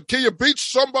 Can you beat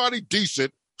somebody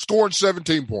decent scoring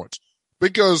 17 points?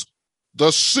 Because the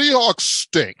Seahawks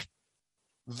stink.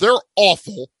 They're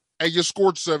awful, and you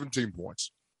scored 17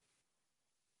 points.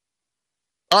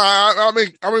 I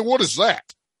mean, what is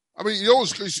that? I mean,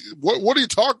 what are you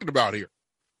talking about here?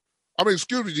 I mean,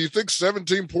 excuse me, do you think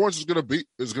 17 points is going to beat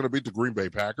the Green Bay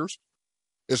Packers?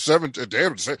 It's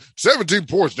 17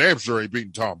 points. Damn sure ain't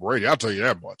beating Tom Brady. I'll tell you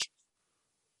that much.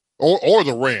 Or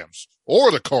the Rams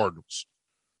or the Cardinals.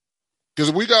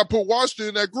 Because we got to put Washington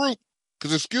in that group.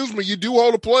 Because, excuse me, you do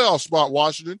hold a playoff spot,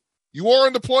 Washington. You are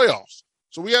in the playoffs.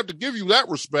 So we have to give you that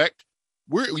respect.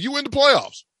 You in the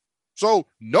playoffs. So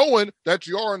knowing that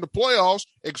you are in the playoffs,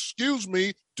 excuse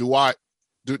me, do I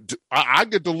I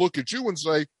get to look at you and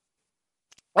say,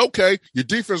 okay, your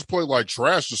defense played like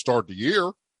trash to start the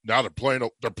year. Now they're playing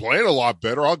a lot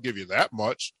better. I'll give you that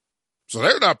much. So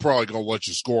they're not probably going to let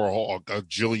you score a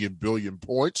jillion billion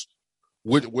points,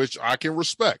 which I can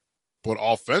respect. But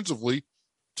offensively,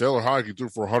 Taylor Heinicke threw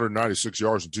for 196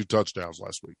 yards and 2 touchdowns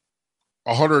last week.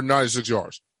 196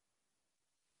 yards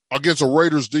against a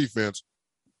Raiders defense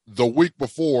the week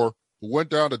before who went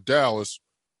down to Dallas,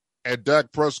 and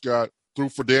Dak Prescott threw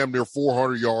for damn near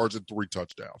 400 yards and 3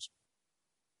 touchdowns.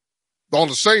 On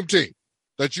the same team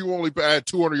that you only had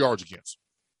 200 yards against.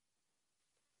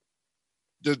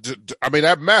 I mean,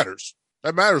 that matters.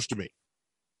 That matters to me.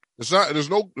 It's not. There's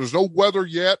no weather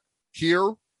yet.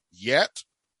 So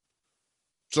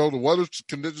the weather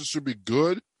conditions should be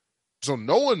good. So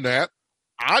knowing that,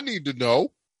 I need to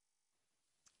know,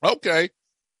 okay,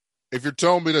 if you're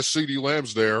telling me that CeeDee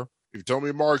Lamb's there, if you're telling me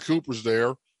Amari Cooper's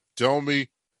there, tell me,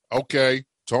 okay,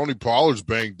 Tony Pollard's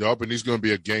banged up and he's going to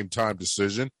be a game-time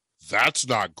decision. That's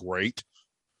not great.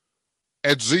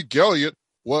 And Zeke Elliott,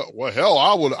 well, hell,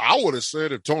 I would have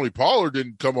said if Tony Pollard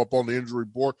didn't come up on the injury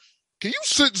board, can you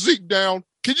sit Zeke down?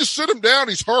 Can you sit him down?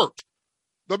 He's hurt.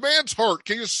 The man's hurt.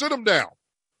 Can you sit him down?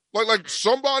 Like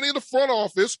somebody in the front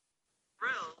office,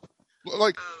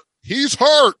 like he's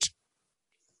hurt.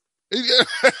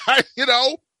 You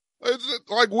know,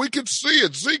 like we can see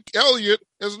it. Zeke Elliott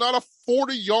is not a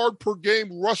 40-yard per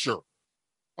game rusher.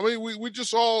 I mean, we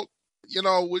just all, you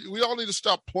know, we all need to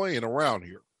stop playing around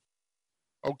here.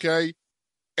 Okay?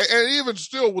 And even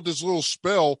still with this little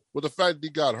spell, with the fact that he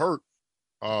got hurt,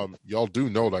 y'all do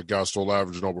know that guy's still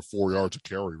averaging over 4 yards a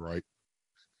carry, right?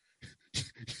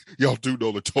 Y'all do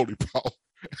know that Tony Pollard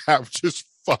averages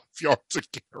 5 yards a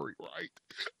carry, right?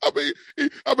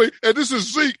 I mean, and this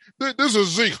is Zeke. This is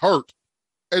Zeke hurt,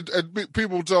 and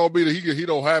people tell me that he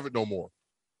don't have it no more.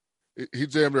 He's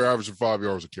damn near averaging 5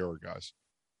 yards a carry, guys.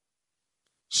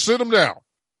 Sit him down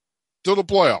till the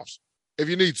playoffs if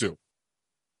you need to.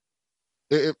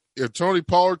 If Tony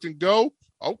Pollard can go,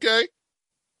 okay.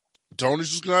 Tony's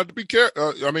just gonna have to be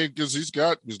careful. I mean, because he's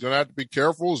gonna have to be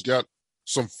careful. He's got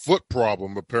some foot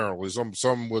problem apparently,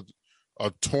 some with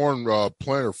a torn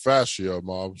plantar fascia,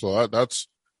 Mom. So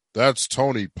that's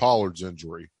Tony Pollard's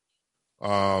injury.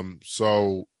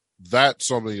 So that's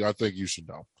something I think you should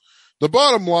know. The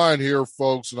bottom line here,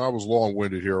 folks, and I was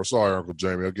long-winded here. Sorry, Uncle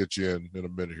Jamie. I'll get you in a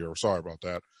minute here. Sorry about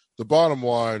that. The bottom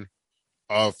line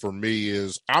for me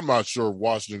is I'm not sure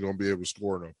Washington's going to be able to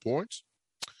score enough points.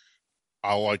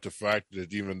 I like the fact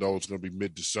that even though it's going to be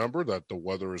mid-December, that the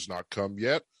weather has not come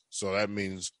yet. So that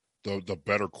means the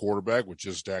better quarterback, which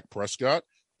is Dak Prescott,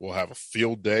 will have a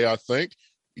field day, I think.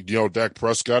 You know, Dak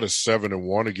Prescott is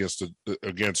 7-1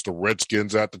 against the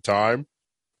Redskins at the time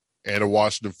and a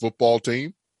Washington football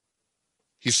team.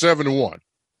 He's 7-1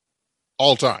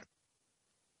 all time.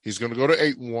 He's going to go to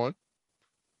 8-1.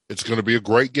 It's going to be a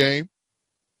great game.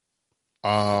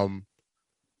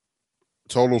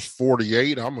 Total's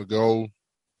 48. I'm going to go.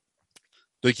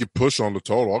 Think you push on the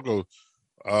total. I'll go.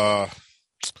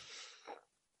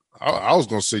 I was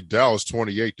going to say Dallas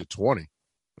 28-20.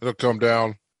 It'll come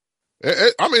down.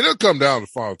 It'll come down to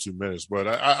the final 2 minutes, but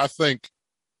I think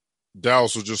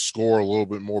Dallas will just score a little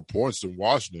bit more points than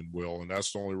Washington will, and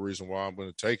that's the only reason why I'm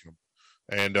going to take them.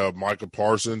 And Micah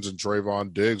Parsons and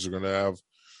Trayvon Diggs are going to have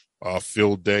a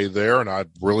field day there, and I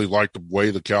really like the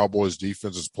way the Cowboys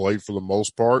defense has played for the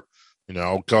most part. You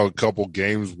know, a couple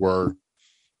games where,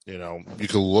 you know, you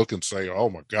can look and say, oh,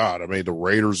 my God. I mean, the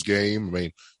Raiders game, I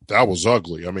mean, that was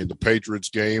ugly. I mean, the Patriots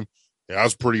game, yeah, that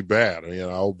was pretty bad, you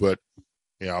know. But,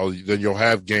 you know, then you'll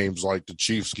have games like the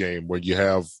Chiefs game where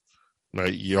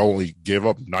you only give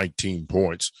up 19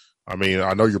 points. I mean,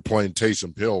 I know you're playing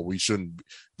Taysom Hill. We shouldn't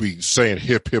be saying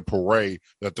hip, hip, hooray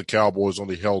that the Cowboys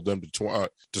only held them to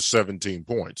 17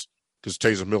 points because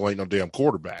Taysom Hill ain't no damn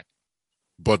quarterback.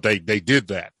 But they did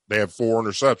that. They had 4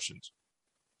 interceptions.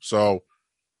 So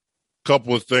a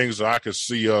couple of things that I could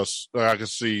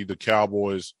see the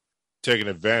Cowboys taking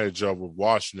advantage of with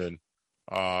Washington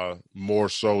more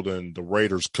so than the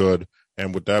Raiders could.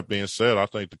 And with that being said, I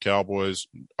think the Cowboys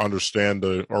understand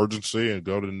the urgency and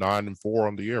go to 9-4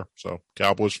 on the year. So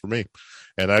Cowboys for me.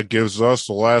 And that gives us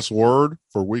the last word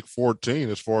for week 14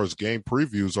 as far as game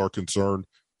previews are concerned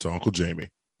to Uncle Jamie.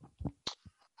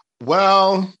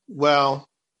 Well.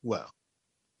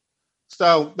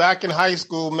 So back in high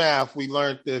school math, we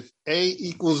learned that if A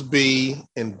equals B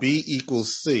and B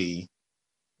equals C,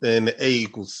 then A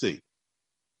equals C.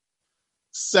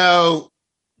 So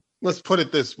let's put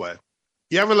it this way.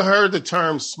 You ever heard the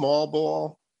term small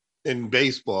ball in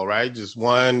baseball, right? Just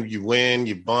one, you win,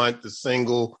 you bunt, the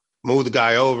single, move the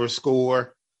guy over,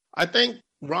 score. I think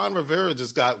Ron Rivera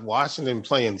just got Washington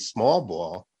playing small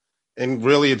ball, and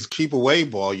really it's keep away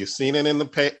ball. You've seen it in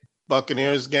the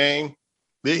Buccaneers game.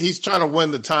 He's trying to win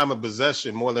the time of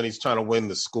possession more than he's trying to win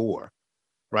the score,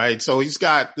 right? So he's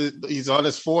on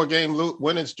his 4-game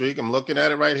winning streak. I'm looking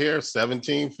at it right here,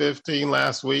 17-15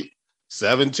 last week,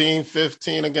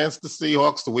 17-15 against the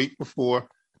Seahawks the week before,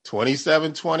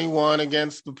 27-21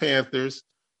 against the Panthers,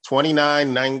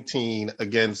 29-19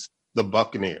 against the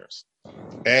Buccaneers.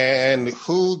 And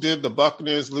who did the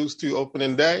Buccaneers lose to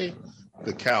opening day?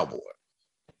 The Cowboys.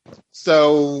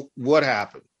 So what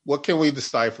happened? What can we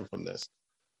decipher from this?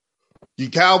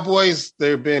 You Cowboys,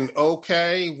 they've been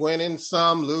okay, winning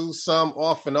some, lose some,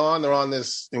 off and on. They're on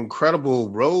this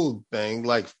incredible road thing.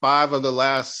 Like 5 of the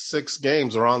last 6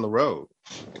 games are on the road.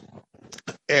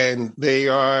 And they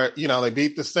are, they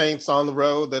beat the Saints on the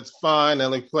road. That's fine.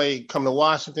 And they come to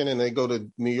Washington, and they go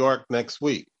to New York next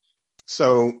week.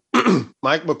 So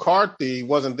Mike McCarthy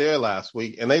wasn't there last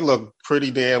week, and they look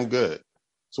pretty damn good.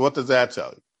 So what does that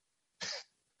tell you?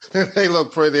 They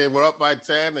look pretty. They were up by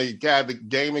 10. They got the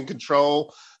game in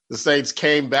control. The Saints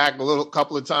came back a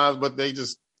couple of times, but they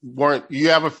just weren't. You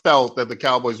ever felt that the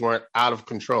Cowboys weren't out of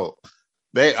control?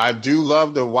 I do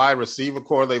love the wide receiver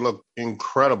core. They looked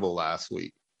incredible last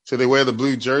week. Should they wear the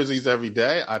blue jerseys every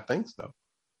day? I think so.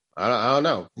 I don't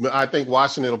know. I think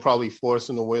Washington will probably force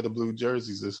them to wear the blue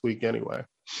jerseys this week anyway.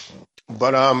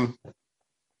 But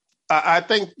I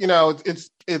think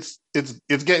it's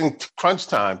getting crunch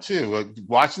time too.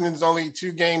 Washington's only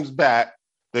 2 games back.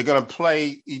 They're going to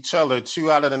play each other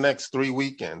 2 out of the next 3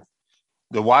 weekends.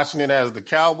 The Washington has the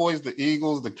Cowboys, the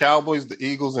Eagles, the Cowboys, the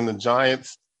Eagles, and the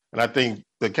Giants. And I think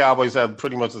the Cowboys have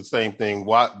pretty much the same thing.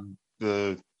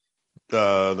 The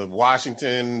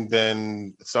Washington,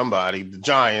 then the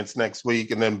Giants next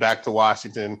week, and then back to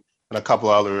Washington and a couple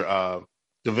other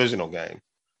divisional games.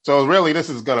 So really, this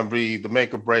is going to be the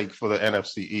make or break for the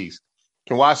NFC East.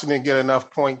 Can Washington get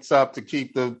enough points up to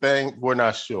keep the thing? We're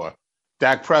not sure.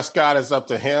 Dak Prescott is up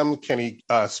to him. Can he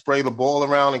spray the ball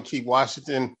around and keep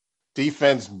Washington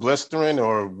defense blistering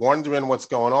or wondering what's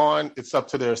going on? It's up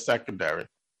to their secondary.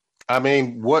 I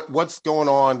mean, what's going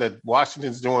on that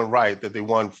Washington's doing right that they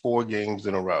won 4 games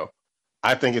in a row?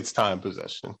 I think it's time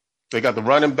possession. They got the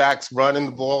running backs running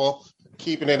the ball,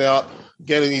 keeping it up,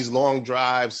 getting these long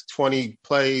drives, 20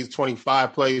 plays,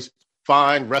 25 plays,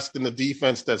 fine, resting the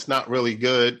defense that's not really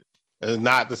good and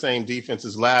not the same defense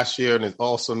as last year, and is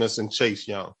also missing Chase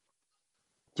Young.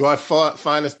 Do I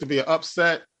find this to be an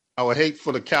upset? I would hate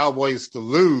for the Cowboys to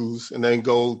lose and then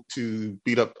go to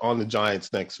beat up on the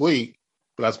Giants next week.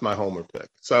 That's my homer pick.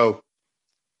 So,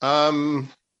 tough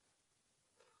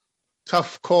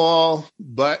call,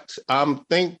 but I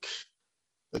think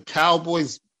the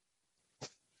Cowboys.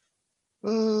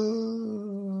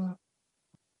 Am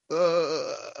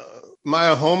I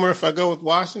a homer if I go with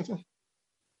Washington?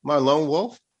 Am I a lone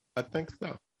wolf? I think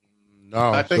so.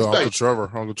 No, I think so.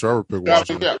 Uncle Trevor picked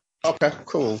Washington. Yeah. Okay,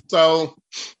 cool. So,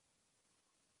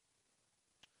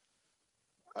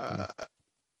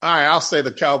 all right, I'll say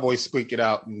the Cowboys squeak it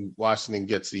out and Washington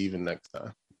gets even next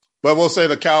time. But we'll say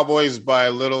the Cowboys by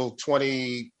a little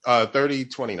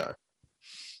 30-29.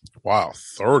 Wow,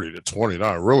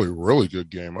 30-29. Really, really good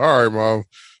game. All right, Mom.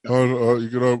 You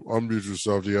can unmute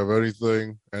yourself. Do you have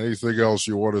anything else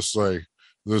you want to say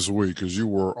this week? Because you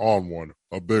were on one,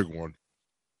 a big one.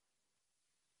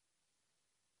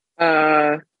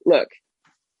 Look,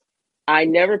 I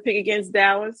never pick against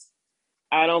Dallas.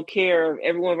 I don't care if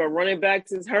every one of our running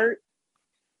backs is hurt.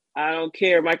 I don't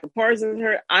care if Michael Parsons is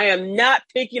hurt. I am not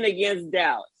picking against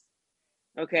Dallas.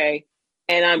 Okay?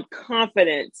 And I'm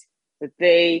confident that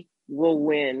they will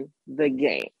win the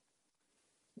game.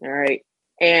 All right?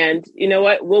 And you know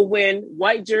what? We'll win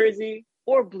white jersey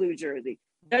or blue jersey.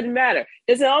 Doesn't matter.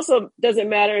 It also doesn't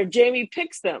matter if Jamie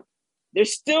picks them. They're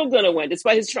still going to win,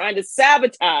 despite his trying to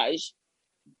sabotage,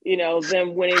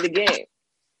 them winning the game.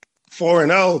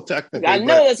 4-0, technically. I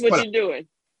know that's what you're doing.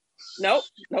 Nope.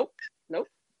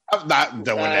 I'm not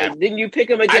doing that. Didn't you pick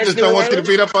him against I just don't want you to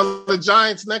beat up on the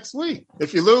Giants next week.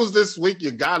 If you lose this week,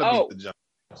 you got to beat the Giants.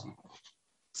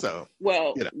 So,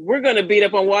 we're going to beat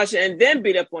up on Washington and then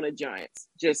beat up on the Giants.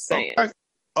 Just saying.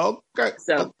 Okay.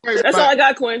 So, that's all I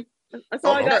got, Quinn. That's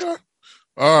all I got.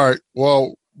 All right.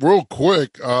 Well, real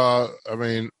quick,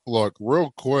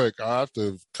 real quick, I have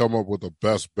to come up with a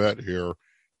best bet here.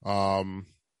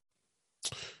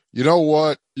 You know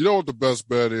what? You know what the best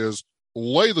bet is?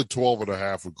 Lay the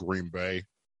 12.5 with Green Bay.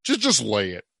 Just lay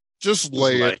it. Just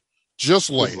lay it. It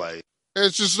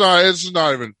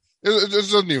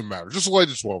doesn't even matter. Just lay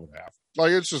the 12.5.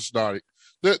 Like, it's just not.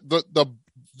 The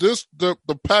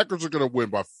Packers are going to win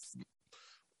by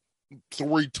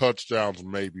 3 touchdowns,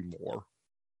 maybe more.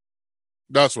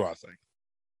 That's what I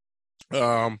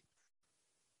think.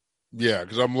 Yeah,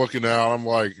 because I'm looking out. I'm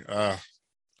like,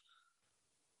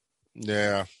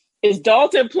 yeah. Is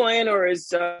Dalton playing or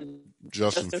is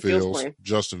Justin Fields Fields playing?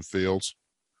 Justin Fields.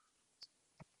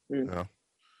 Hmm. Yeah.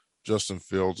 Justin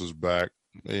Fields is back.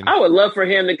 I would love for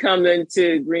him to come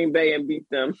into Green Bay and beat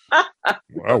them.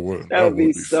 That would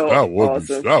be so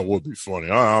awesome. That would be funny.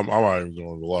 I'm not even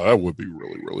going to lie. That would be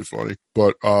really, really funny.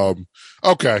 But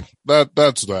okay,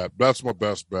 that's that. That's my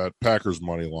best bet. Packers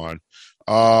money line.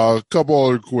 A couple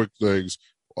other quick things.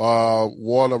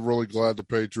 One, I'm really glad the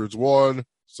Patriots won.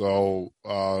 So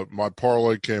my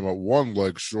parlay came at 1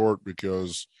 leg short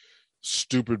because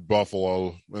stupid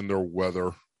Buffalo and their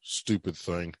weather, stupid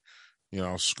thing,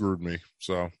 screwed me.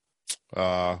 So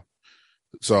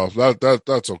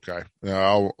that's okay. Yeah,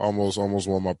 I almost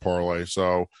won my parlay.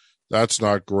 So that's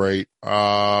not great.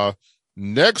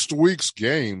 Next week's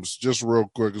games, just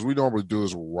real quick, because we normally do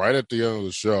this right at the end of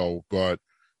the show, but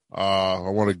I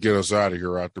want to get us out of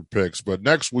here after picks. But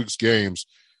next week's games,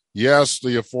 yes,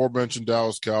 the aforementioned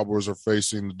Dallas Cowboys are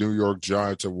facing the New York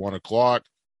Giants at 1:00.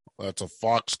 That's a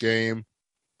Fox game.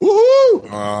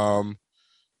 Woohoo!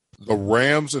 The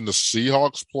Rams and the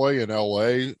Seahawks play in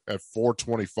LA at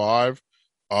 4:25.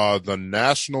 The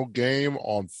national game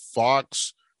on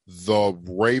Fox, the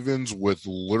Ravens with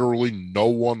literally no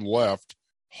one left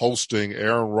hosting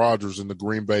Aaron Rodgers and the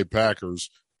Green Bay Packers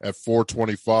at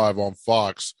 4:25 on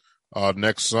Fox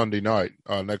next Sunday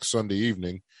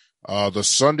evening. The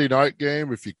Sunday night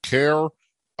game, if you care,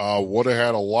 would have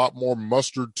had a lot more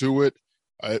mustard to it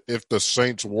if the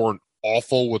Saints weren't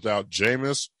awful without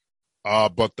Jameis.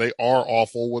 But they are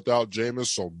awful without Jameis,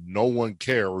 so no one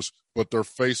cares. But they're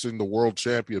facing the world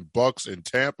champion Bucs in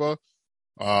Tampa.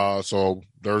 So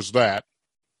there's that.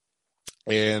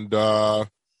 And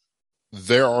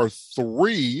there are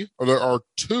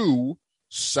 2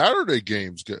 Saturday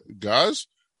games, guys.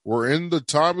 We're in the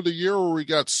time of the year where we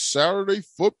got Saturday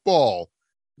football.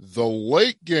 The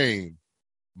late game,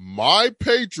 my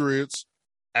Patriots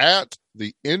at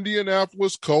the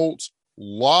Indianapolis Colts,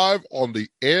 live on the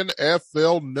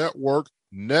NFL Network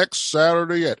next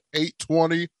Saturday at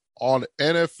 8:20 on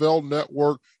NFL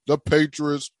Network. The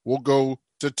Patriots will go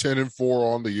to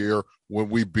 10-4 on the year when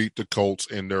we beat the Colts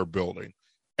in their building.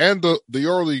 And the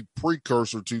early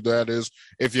precursor to that is,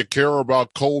 if you care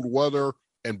about cold weather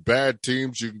and bad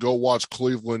teams, you can go watch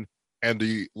Cleveland and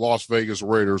the Las Vegas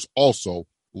Raiders also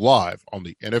live on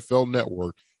the NFL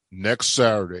Network next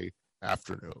Saturday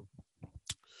afternoon.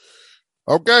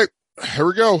 Okay. Here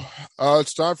we go.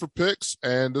 It's time for picks,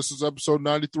 and this is episode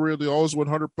 93 of the Always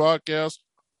 100 podcast.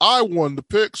 I won the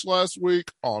picks last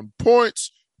week on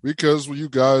points because you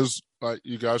guys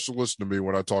should listen to me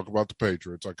when I talk about the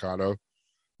Patriots. I kind of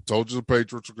told you the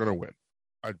Patriots are going to win.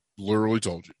 I literally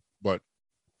told you, but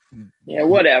yeah,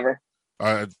 whatever.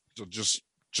 Just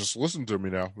listen to me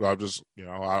now. I just,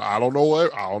 I don't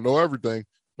know everything,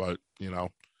 but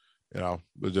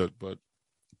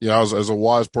as a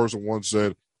wise person once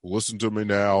said, listen to me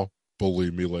now,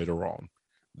 believe me later on.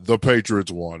 The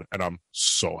Patriots won, and I'm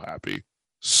so happy.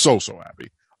 So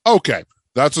happy. Okay,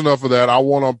 that's enough of that. I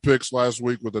won on picks last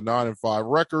week with a 9-5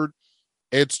 record.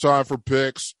 It's time for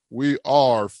picks. We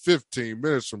are 15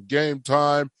 minutes from game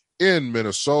time in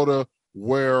Minnesota,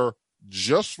 where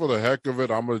just for the heck of it,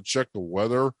 I'm going to check the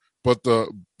weather. But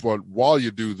while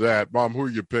you do that, Mom, who are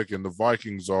you picking? The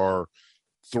Vikings are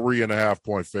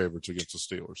 3.5-point favorites against the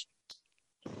Steelers.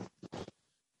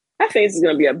 I think this is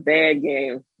going to be a bad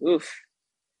game. Oof.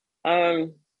 I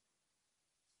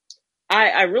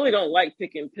really don't like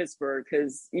picking Pittsburgh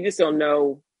because you just don't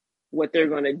know what they're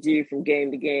going to do from game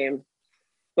to game.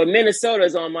 But Minnesota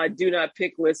is on my do not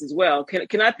pick list as well.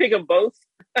 Can I pick them both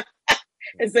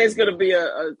and say it's going to be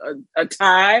a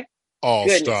tie? Oh,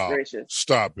 Goodness gracious.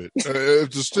 Stop it.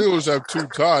 If the Steelers have 2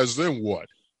 ties, then what?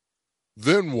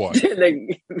 Then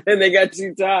they got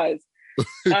 2 ties.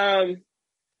 All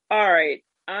right.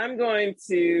 I'm going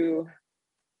to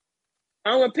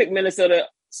pick Minnesota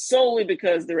solely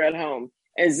because they're at home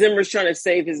and Zimmer's trying to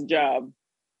save his job.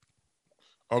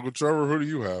 Uncle Trevor, who do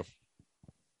you have?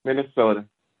 Minnesota.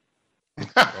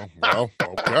 Oh, well,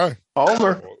 okay.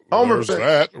 Homer. There's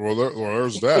that.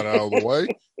 There's that out of the way.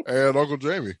 And Uncle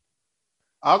Jamie.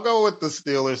 I'll go with the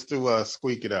Steelers to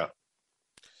squeak it out.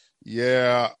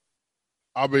 Yeah.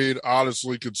 I mean,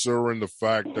 honestly, considering the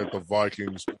fact that the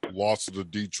Vikings lost to the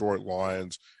Detroit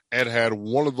Lions and had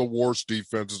one of the worst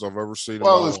defenses I've ever seen.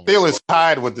 Well, the Steelers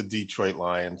tied with the Detroit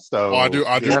Lions, so I do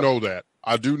know that.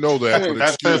 But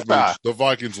excuse me, the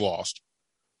Vikings lost.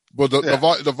 But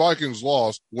the Vikings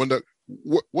lost when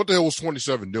what the hell was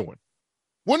 27 doing?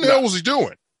 What the hell was he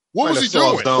doing? What was he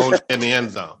doing? Zone in the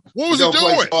end zone. What was he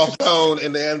doing? Soft zone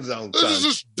in the end zone. This is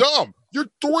just dumb. You're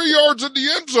 3 yards in the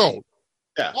end zone.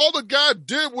 Yeah. All the guy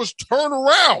did was turn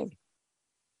around.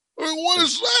 I mean, what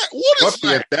is that? What is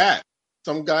that? That?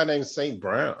 Some guy named St.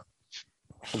 Brown,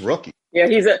 a rookie. Yeah,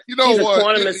 he's a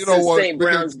quantum St.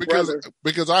 Brown's brother.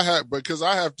 Because I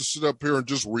have to sit up here and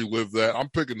just relive that. I'm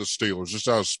picking the Steelers just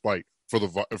out of spite for the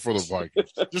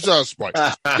Vikings. Just out of spite.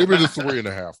 Give me the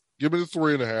 3.5. Give me the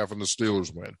 3.5 and the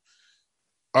Steelers win.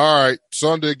 All right,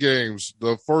 Sunday games.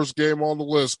 The first game on the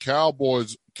list: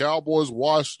 Cowboys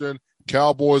Washington.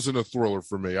 Cowboys in a thriller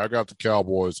for me. I got the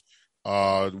Cowboys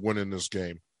winning this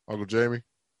game. Uncle Jamie?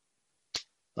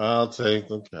 I'll take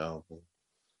the Cowboys.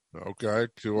 Okay.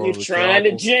 You're trying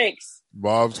to jinx.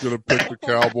 Bob's going to pick the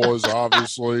Cowboys,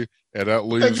 obviously, and that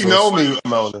leaves. I think you know me,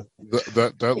 Mona.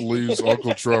 That leaves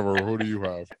Uncle Trevor. Who do you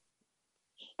have?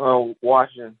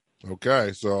 Washington.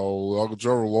 Okay, so Uncle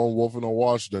Trevor, lone wolfing on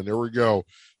Washington. Here we go.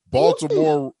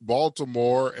 Baltimore,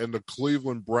 and the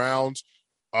Cleveland Browns.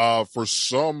 For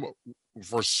some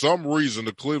reason,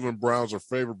 the Cleveland Browns are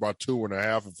favored by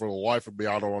 2.5, and for the life of me,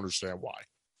 I don't understand why.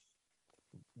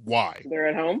 Why? They're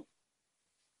at home.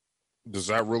 Does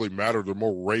that really matter? There are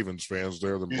more Ravens fans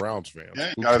there than Browns fans.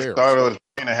 Yeah, Who got cares? to start with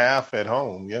 3.5 at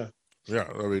home. Yeah. Yeah,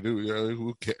 I mean,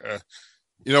 who cares?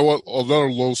 You know what?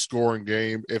 Another low-scoring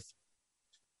game. If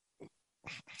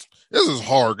this is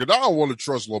hard, because I don't want to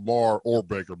trust Lamar or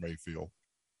Baker Mayfield.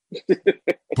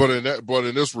 but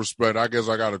in this respect, I guess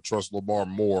I got to trust Lamar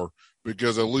more,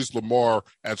 because at least Lamar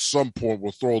at some point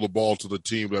will throw the ball to the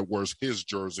team that wears his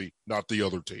jersey, not the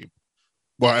other team.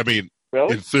 But I mean,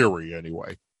 really? In theory,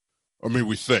 anyway. I mean,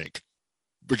 we think,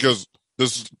 because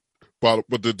this is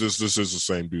the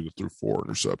same dude that threw 4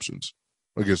 interceptions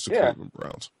against the Cleveland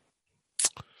Browns.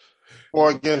 Or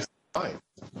against Lions.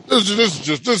 This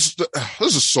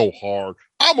is so hard.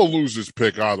 I'm gonna lose this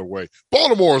pick either way.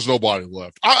 Baltimore has nobody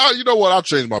left. You know what? I'll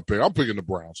change my pick. I'm picking the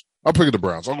Browns.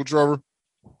 Uncle Trevor.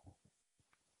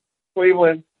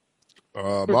 Cleveland.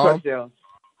 Mom. Touchdowns.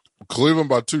 Cleveland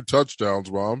by 2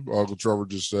 touchdowns, Mom. Uncle Trevor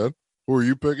just said. Who are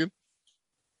you picking?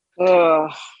 I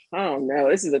don't know.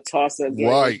 This is a toss-up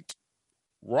game.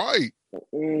 Right.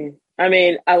 I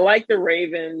mean, I like the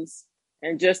Ravens,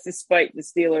 and just despite the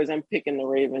Steelers, I'm picking the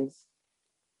Ravens.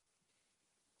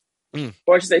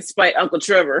 Or I should say, spite Uncle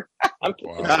Trevor. I'm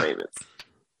picking the Ravens.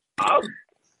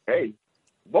 Hey,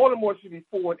 Baltimore should be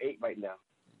 4-8 right now.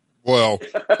 Well,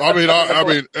 I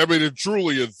mean,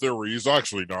 truly, in theory, he's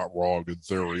actually not wrong. In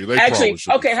theory,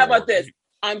 okay. How about this?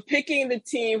 I'm picking the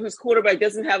team whose quarterback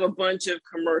doesn't have a bunch of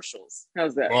commercials.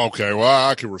 How's that? Okay, well,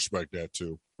 I can respect that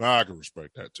too.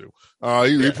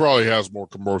 He probably has more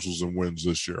commercials than wins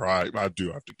this year. I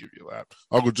do have to give you that.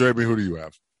 Uncle Jamie, who do you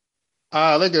have?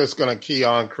 I think it's going to key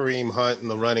on Kareem Hunt in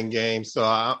the running game,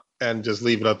 and just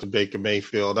leave it up to Baker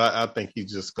Mayfield. I think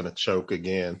he's just going to choke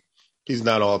again. He's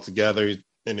not all together. He's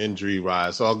an injury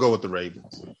rise, so I'll go with the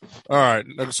Ravens. All right,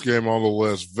 next game on the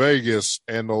list: Vegas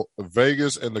and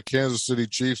the Kansas City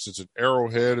Chiefs. It's an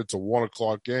Arrowhead. It's a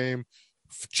 1:00 game.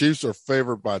 Chiefs are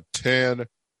favored by 10.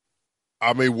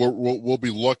 I mean, we'll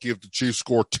be lucky if the Chiefs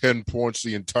score 10 points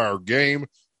the entire game.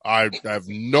 I have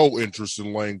no interest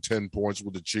in laying 10 points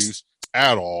with the Chiefs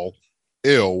at all.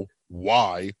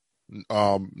 Why?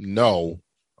 No.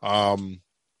 The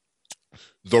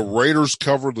Raiders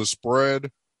cover the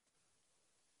spread.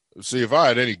 See, if I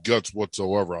had any guts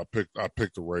whatsoever, I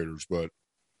picked the Raiders, but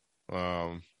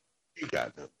you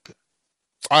got them.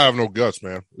 I have no guts,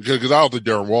 man, because I don't think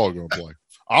Darren Waller going to play.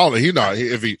 I don't think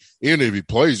if he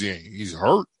plays, he's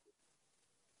hurt.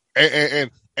 And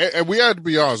we had to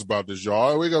be honest about this,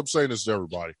 y'all. I'm saying this to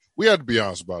everybody. We had to be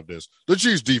honest about this. The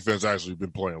Chiefs defense actually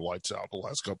been playing lights out the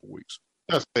last couple of weeks.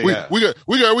 Yes, we got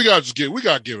to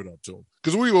give it up to them,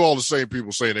 because we were all the same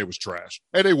people saying they was trash,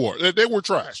 and they were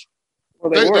trash.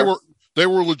 Well, they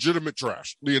were legitimate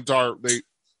trash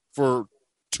for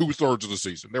 2/3 of the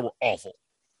season. They were awful.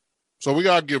 So we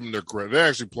gotta give them their credit. They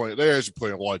actually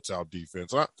playing lights out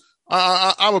defense.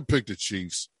 I would pick the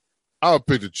Chiefs. But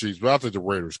I think the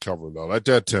Raiders cover though.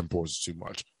 That 10 points is too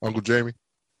much. Uncle Jamie?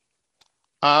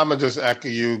 I'm gonna just echo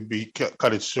you.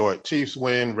 Cut it short. Chiefs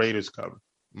win. Raiders cover.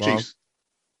 Mom? Chiefs.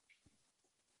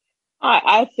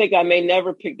 I think I may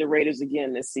never pick the Raiders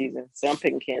again this season, so I'm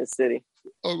picking Kansas City.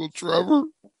 Uncle Trevor?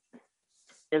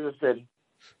 Kansas City.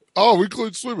 Oh, we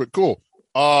clean sweep it. Cool.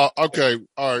 Okay.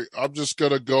 All right. I'm just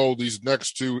gonna go these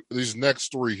next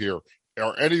 3 here.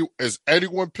 Is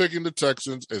anyone picking the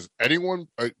Texans? Is anyone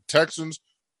Texans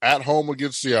at home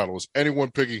against Seattle? Is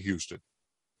anyone picking Houston?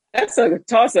 That's a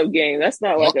toss-up game. That's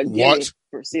not like a game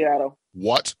for Seattle.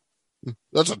 What?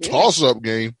 That's a toss-up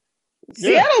game.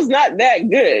 Seattle's not that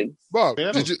good. Bob,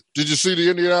 did you see the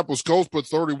Indianapolis Colts put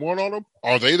 31 on them?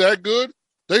 Are they that good?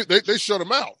 They shut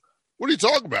them out. What are you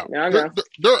talking about? No, they're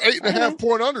 8.5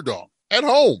 point underdog at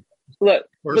home. Look,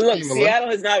 Seattle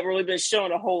has not really been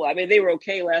showing a whole lot. I mean, they were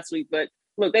okay last week, but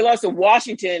look, they lost to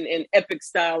Washington in epic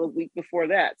style the week before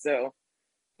that. So,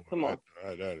 come on.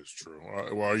 That is true.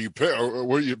 Well, are you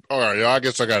all right, I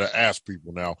guess I got to ask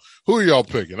people now. Who are y'all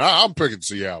picking? I'm picking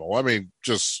Seattle. I mean,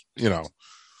 just,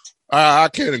 I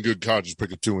can't in good conscience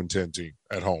pick a 2-10 team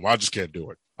at home. I just can't do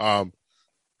it. I'm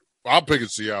picking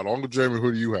Seattle. Uncle Jamie,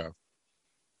 who do you have?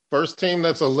 First team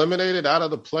that's eliminated out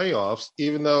of the playoffs,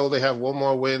 even though they have one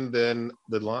more win than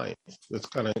the Lions. That's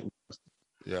kind of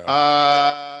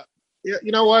yeah.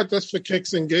 You know what? Just for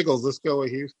kicks and giggles, let's go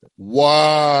with Houston.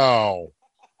 Wow.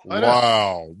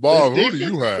 Bob, who do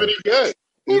you have? Pretty good.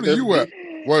 Who do you have?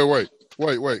 Wait.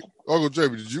 Uncle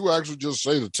Jamie, did you actually just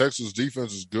say the Texas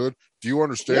defense is good? Do you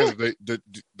understand that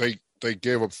they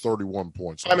gave up 31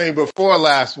 points? I mean, before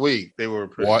last week, they were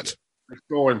pretty what? Good.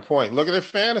 Scoring point. Look at their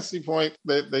fantasy point.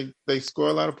 They score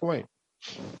a lot of points.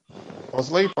 On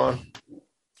sleep on.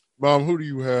 Mom, who do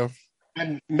you have?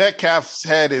 And Metcalf's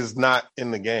head is not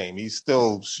in the game. He's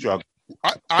still struggling.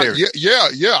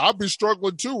 I'd be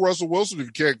struggling too, Russell Wilson. If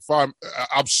you can't find,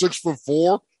 I'm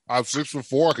 6'4". I'm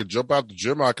 6'4". I can jump out the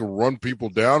gym. I can run people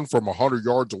down from 100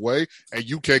 yards away, and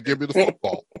you can't give me the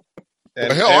football.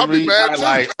 And I'd be mad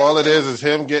too. All it is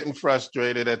him getting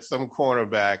frustrated at some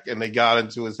cornerback, and they got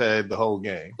into his head the whole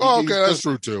game. Oh, okay, that's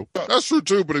true too. That's true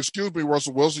too. But excuse me,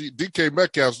 Russell Wilson, DK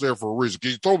Metcalf's there for a reason.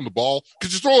 Can you throw him the ball?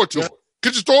 Could you throw it to him?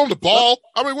 Could you throw him the ball?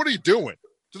 I mean, what are you doing?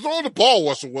 Just throw him the ball,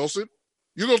 Russell Wilson.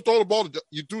 You're gonna throw the ball.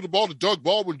 You threw the ball to Doug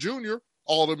Baldwin Jr.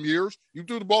 all them years. You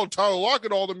threw the ball to Tyler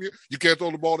Lockett all them years. You can't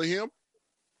throw the ball to him.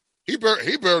 He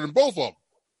better than both of them.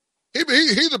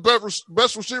 He's the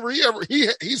best receiver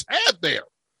he's had there.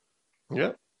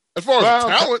 Yeah. As far as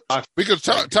talent, because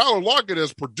Tyler Lockett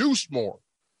has produced more.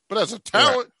 But as a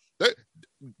talent,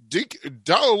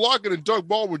 Tyler Lockett and Doug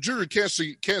Baldwin Jr. can't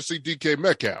see DK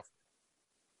Metcalf.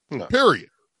 No. Period.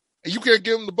 And you can't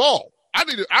give him the ball. I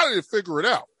need to figure it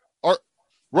out.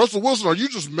 Russell Wilson, are you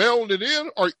just mailing it in?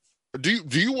 Or do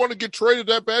you want to get traded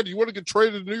that bad? Do you want to get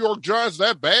traded to the New York Giants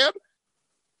that bad?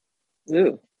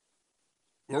 Ew.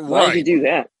 Right. Why would you do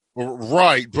that?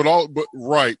 Right,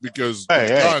 because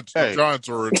the Giants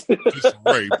are in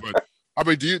disarray. But I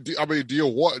mean,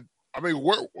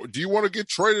 do you want to get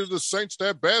traded to the Saints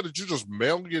that bad that you're just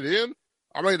mailing it in?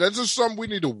 I mean, that's just something we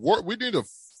need to work. We need to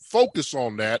focus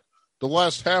on that the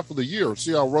last half of the year.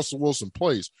 See how Russell Wilson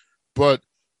plays. But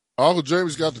Uncle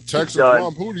Jamie's got the Texans.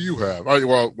 Mom, who do you have?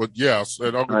 But yes,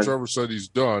 and Uncle Trevor said he's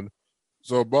done.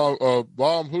 So,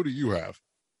 Bob, who do you have?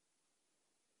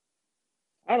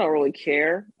 I don't really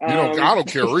care. I don't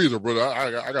care either, but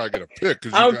I gotta get a pick.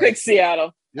 I'll pick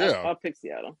Seattle. Yeah, I'll pick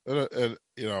Seattle. And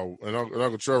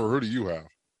Uncle Trevor, who do you have?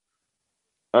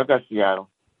 I got Seattle.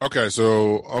 Okay,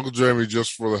 so Uncle Jamie,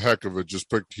 just for the heck of it, just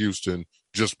picked Houston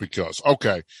just because.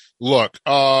 Okay, look,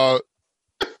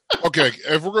 okay,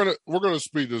 if we're gonna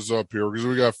speed this up here because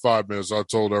we got 5 minutes. I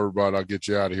told everybody I'll get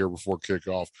you out of here before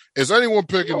kickoff. Is anyone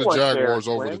picking the Jaguars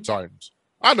over the Titans?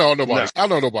 I know nobody. No. I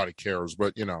know nobody cares,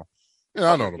 but I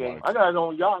know nobody. I got it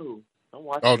on Yahoo.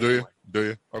 Do you? Do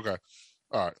you? Okay.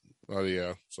 All right. Oh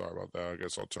yeah. Sorry about that. I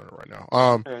guess I'll turn it right now.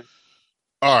 Okay.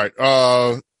 All right.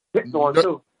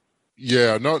 Too.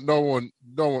 Yeah. No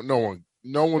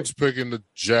one's picking the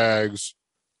Jags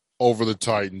over the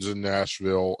Titans in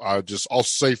Nashville. I'll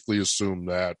safely assume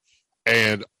that,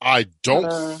 and I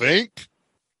don't think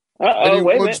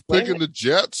anyone's picking the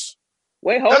Jets.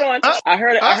 Wait, hold on. I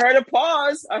heard a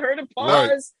pause. Right.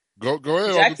 Go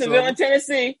ahead. Jacksonville and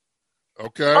Tennessee.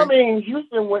 Okay. I mean,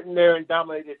 Houston went in there and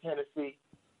dominated Tennessee,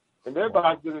 and they're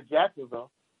about as good as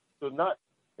Jacksonville. So not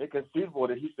inconceivable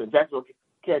that Jacksonville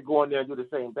can't go in there and do the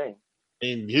same thing. I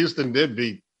mean, Houston did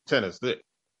beat Tennessee.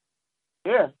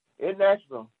 Yeah, in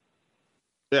Nashville.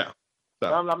 Yeah.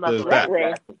 So, I'm not sure about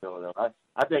Jacksonville, though.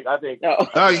 I think.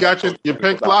 No, you got your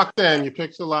picks locked in. Your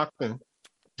picks are locked in.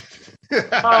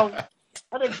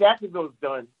 I think Jacksonville's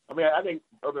done. I mean, I think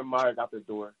Urban Meyer's out the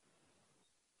door.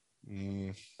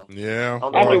 Yeah.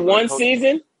 After one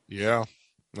season? Yeah.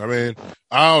 I mean,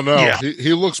 I don't know. Yeah.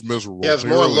 He looks miserable. He has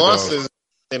more losses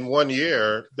in 1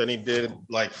 year than he did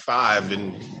like 5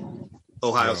 in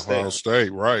Ohio State. Ohio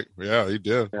State, right. Yeah, he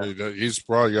did. Yeah. He's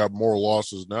probably got more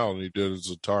losses now than he did his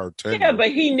entire tenure. Yeah,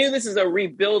 but he knew this is a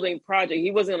rebuilding project.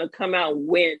 He wasn't going to come out and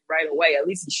win right away. At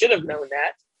least he should have known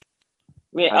that.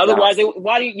 I mean, otherwise,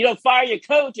 why do you don't fire your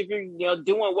coach if you're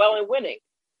doing well and winning?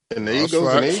 And the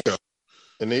Eagles and Eagles.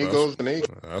 And the Eagles and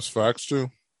Eagles. That's facts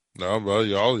too. No, but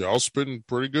y'all spitting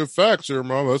pretty good facts here,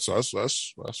 Mom. That's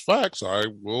facts. I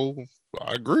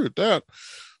agree with that.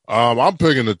 I'm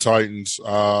picking the Titans.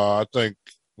 I think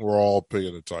we're all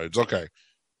picking the Titans. Okay.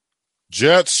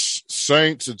 Jets,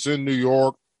 Saints, it's in New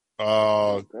York.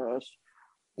 Oh gosh.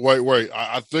 Wait.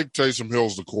 I think Taysom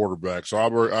Hill's the quarterback, so I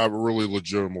really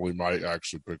legitimately might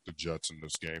actually pick the Jets in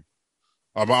this game.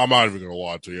 I'm not even going to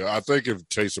lie to you. I think if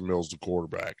Taysom Hill's the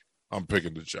quarterback, I'm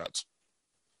picking the Jets.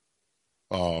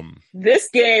 This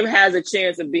game has a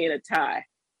chance of being a tie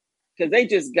because they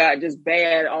just got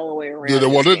bad all the way around.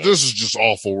 This is just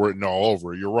awful written all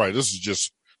over. You're right. This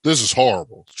is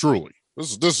horrible. Truly,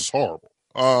 this is horrible.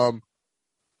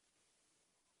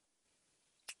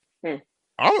 Yeah.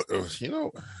 I don't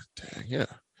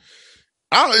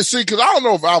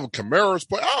know if Alvin Kamara's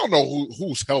play. I don't know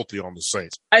who's healthy on the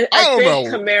Saints. I don't know.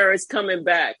 Kamara's coming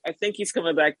back. I think he's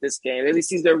coming back this game. At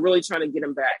least they're really trying to get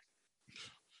him back.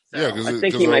 So yeah, I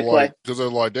think he might play. Because they're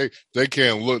like they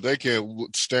can't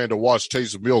stand to watch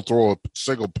Taysom Hill throw a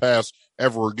single pass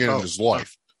ever again in his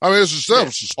life. I mean, it's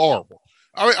just horrible.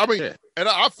 I mean, yeah. And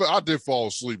I did fall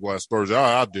asleep last Thursday.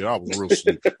 I did. I was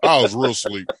real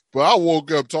sleep. But I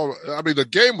woke up talking. I mean, the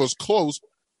game was close,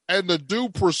 and the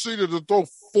dude proceeded to throw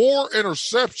 4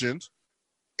 interceptions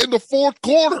in the fourth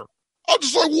quarter. I'm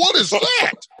just like, what is that?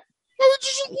 I mean,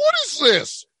 what is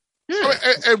this? Yeah. I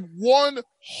mean, and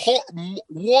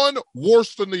one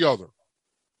worse than the other.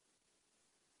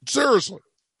 Seriously.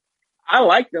 I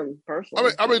like them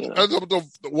personally.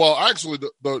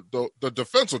 The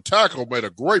defensive tackle made a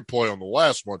great play on the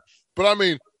last one, but I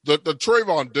mean the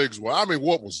Trayvon Diggs one. I mean,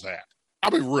 what was that? I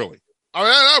mean, really? I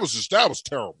mean, that was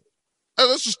terrible.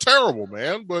 That's just terrible,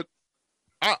 man. But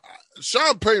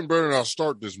Sean Payton better not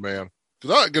start this, man.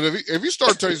 Because if he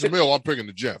starts Taysom Hill, I'm picking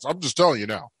the Jets. I'm just telling you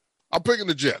now. I'm picking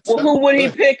the Jets. Well, who would he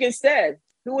pick instead?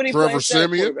 Who would he Trevor play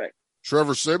Siemian?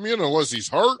 Trevor Siemian, unless he's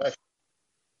hurt.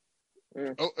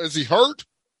 Oh, is he hurt?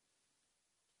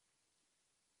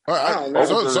 I don't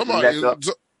know. Somebody,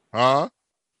 huh?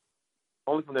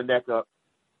 Only from the neck up.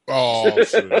 Oh,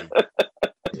 shit.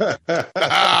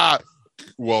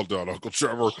 Well done, Uncle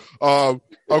Trevor.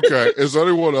 Okay, is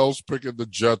anyone else picking the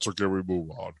Jets, or can we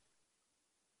move on?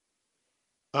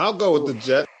 I'll go with the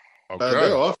Jets. Okay.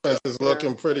 Their offense is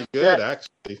looking pretty good,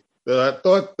 actually. I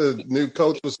thought the new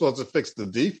coach was supposed to fix the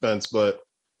defense, but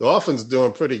the offense is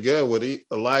doing pretty good with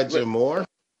Elijah Moore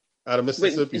out of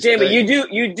Mississippi State. Jamie,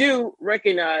 you do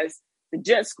recognize the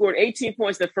Jets scored 18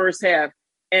 points in the first half,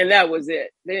 and that was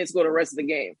it. They didn't score the rest of the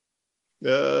game.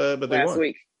 But they last won.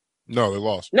 week. No, they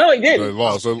lost. No, they didn't. They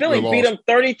lost. Philly beat them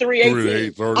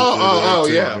 33-18. Oh,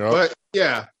 yeah. Yep. But,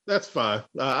 yeah, that's fine.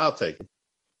 I'll take it.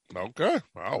 Okay.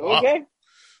 Okay.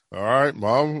 All right,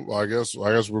 Mom. I guess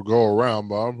we'll go around,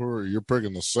 Mom. You're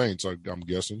picking the Saints, I'm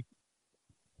guessing.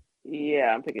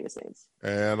 Yeah, I'm picking the Saints.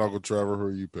 And Uncle Trevor, who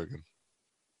are you picking?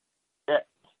 Yeah.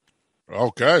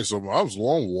 Okay, so Mom's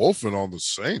lone wolfing on the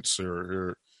Saints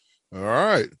here. All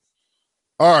right.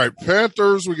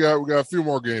 Panthers. We got a few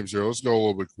more games here. Let's go a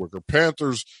little bit quicker.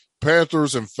 Panthers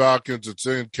and Falcons. It's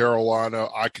in Carolina.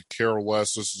 I could care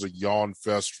less. This is a yawn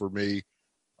fest for me.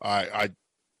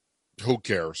 Who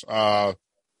cares?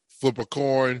 Flip a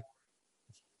coin.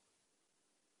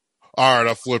 All right,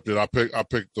 I flipped it. I picked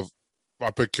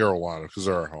Carolina because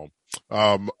they're at home.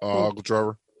 Uncle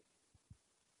Trevor.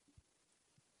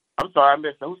 I'm sorry, I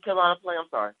missed it. Who's Carolina playing? I'm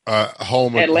sorry.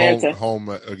 Atlanta. Home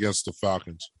against the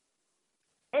Falcons.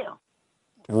 Damn.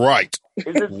 Right.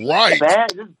 Is this right.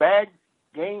 Bad? Is this bad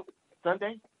game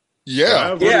Sunday?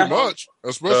 Yeah, pretty much.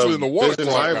 Especially in the 1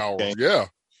 o'clock hour. Game.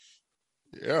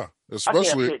 Yeah.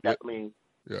 Especially. I can't pick that. I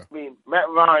mean, Matt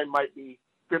Ryan might be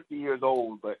 50 years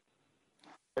old, but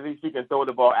at least he can throw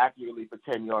the ball accurately for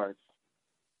 10 yards.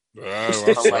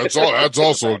 That's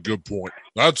also a good point.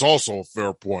 That's also a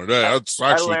fair point. That's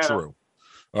actually true.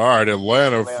 All right,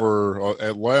 Atlanta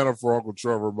for Uncle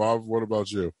Trevor. Bob, what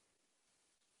about you?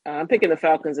 I'm picking the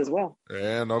Falcons as well.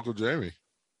 And Uncle Jamie.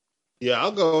 Yeah,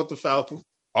 I'll go with the Falcons.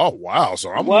 Oh wow!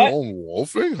 So I'm lone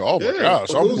wolfing. Oh my gosh!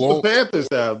 The Panthers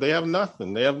have? They have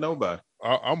nothing. They have nobody.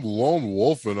 I'm lone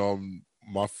wolfing on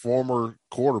my former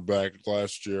quarterback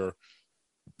last year.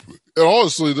 And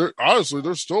honestly,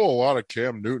 there's still a lot of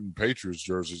Cam Newton Patriots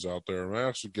jerseys out there. I may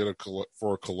actually get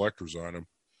for a collector's item.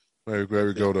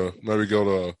 Maybe go to.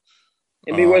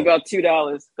 It'd be worth about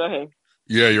 $2. Go ahead.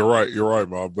 Yeah, you're right,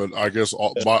 Mom. But I guess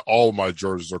all of my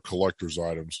jerseys are collector's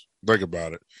items. Think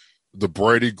about it: the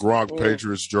Brady Gronk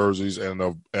Patriots jerseys and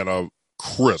a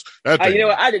crisp. That thing, you know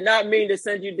what? I did not mean to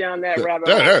send you down that rabbit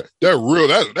hole.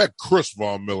 That crisp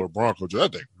Von Miller Bronco,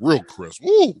 that thing real crisp.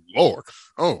 Ooh, Lord.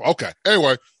 Oh, okay.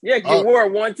 Anyway. Yeah, you wore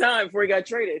it one time before he got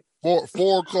traded.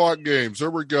 4 o'clock games.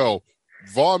 Here we go.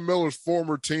 Von Miller's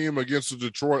former team against the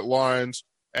Detroit Lions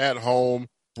at home.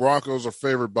 Broncos are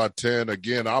favored by 10.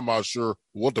 Again, I'm not sure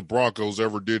what the Broncos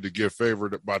ever did to get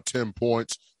favored by 10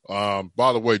 points. By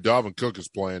the way, Dalvin Cook is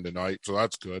playing tonight, so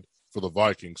that's good for the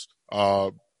Vikings.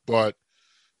 But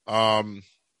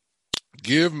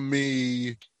give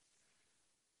me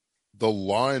the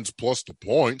Lions plus the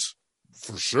points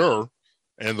for sure,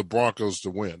 and the Broncos to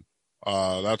win.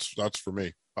 That's for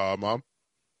me. Mom?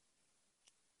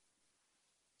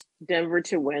 Denver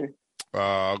to win.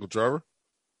 Uncle Trevor?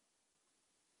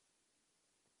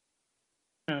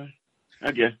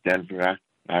 I guess Denver.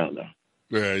 I don't know.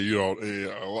 Yeah, you don't.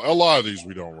 Yeah, a lot of these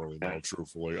we don't really know,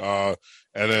 truthfully. And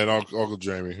then Uncle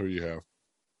Jamie, who do you have?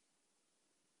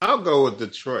 I'll go with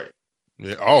Detroit.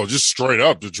 Yeah. Oh, just straight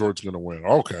up, Detroit's going to win.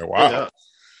 Okay, wow. Yeah.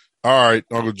 All right,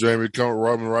 Uncle Jamie,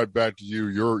 coming right back to you.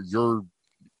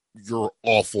 Your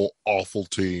awful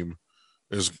team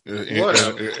is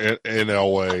in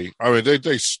L.A. I mean, the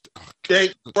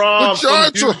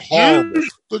Giants are horrible.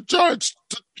 The Giants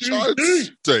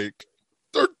stink.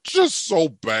 They're just so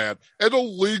bad. And the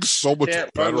league's so much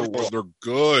better when they're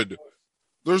good.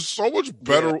 They're so much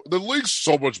better. Yeah. The league's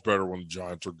so much better when the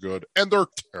Giants are good. And they're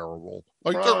terrible.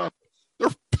 Like,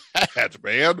 they're bad,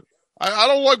 man. I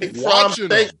don't like watching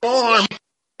them. State Farm.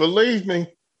 Believe me,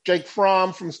 Jake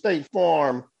Fromm from State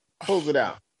Farm pulls it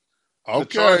out. Okay. The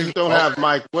Chargers don't have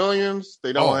Mike Williams.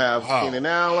 They don't have Keenan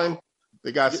Allen.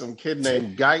 They got some kid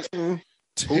named Guyton.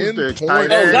 10 points.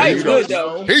 Guyton's good,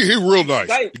 though. He real nice.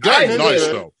 Guyton's nice,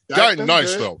 though. Guyton's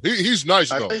nice, though. He's nice,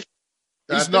 though.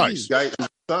 He's nice. He's Guyton's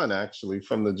son, actually,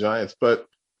 from the Giants.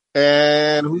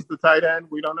 And who's the tight end?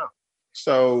 We don't know.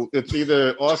 So it's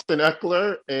either Austin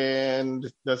Eckler,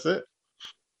 and that's it.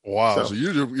 Wow. So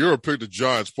you're a pick the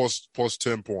Giants plus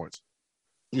 10 points.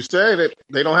 You say that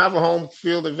they don't have a home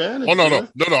field advantage. Oh no.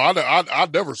 I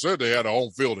never said they had a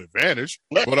home field advantage,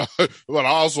 but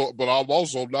I'm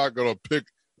also not going to pick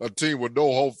a team with no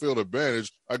home field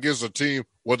advantage against a team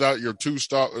without your two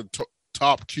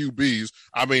top QBs.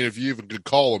 I mean, if you even could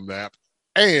call them that,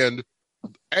 and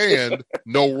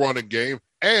no running game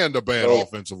and a bad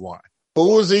offensive line.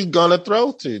 Who is he going to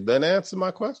throw to? Then answer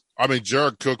my question. I mean,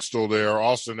 Jared Cook's still there.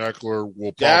 Austin Eckler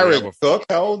will probably Cook,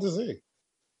 how old is he?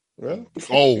 Really?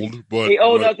 Old, but he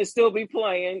old enough to still be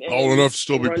playing. Old enough to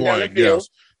still be playing, yes.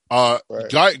 Right.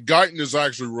 Guyton is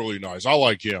actually really nice. I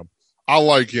like him,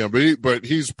 but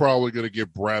he's probably going to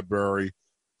get Bradbury,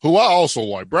 who I also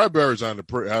like. Bradbury's having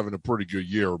a pretty good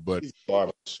year, but he's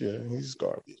garbage. Yeah, he's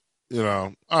garbage. You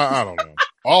know, I don't know.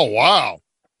 Oh wow!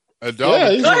 And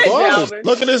he's garbage.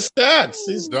 Look at his stats.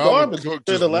 He's garbage. Cook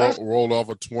just rolled off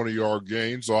a 20-yard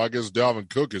gain, so I guess Dalvin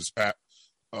Cook is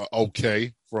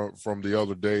okay from the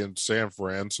other day in San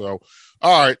Fran. So,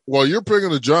 all right. Well, you're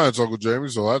picking the Giants, Uncle Jamie,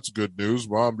 so that's good news.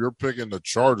 Mom, you're picking the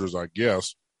Chargers, I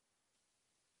guess.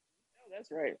 Oh, that's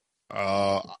right.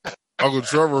 Uncle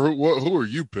Trevor, who are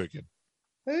you picking?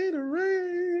 Hey, the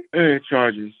rain. Hey,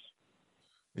 Chargers.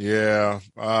 Yeah.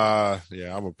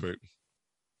 I'm a pick.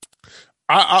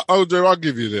 I'll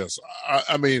give you this.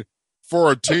 I mean,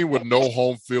 for a team with no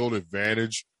home field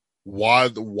advantage, why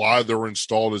they're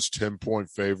installed as 10-point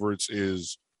favorites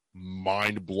is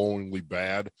mind-blowingly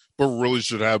bad, but really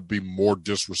should be more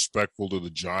disrespectful to the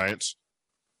Giants.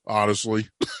 Honestly,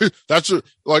 that's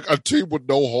like a team with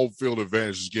no home field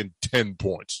advantage is getting 10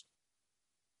 points.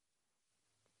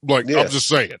 I'm just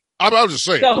saying. I'm just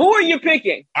saying. So who are you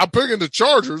picking? I'm picking the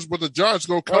Chargers, but the Giants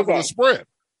go cover the spread.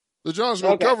 The Giants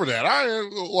go cover that. I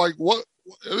like what?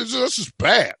 That's just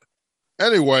bad.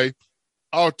 Anyway.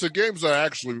 To games that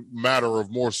actually matter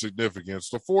of more significance,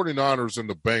 the 49ers and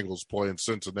the Bengals play in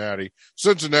Cincinnati.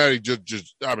 Cincinnati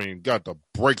just got the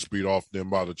brakes beat off them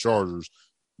by the Chargers.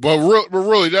 But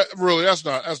really, that's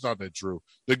not that true.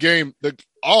 The game,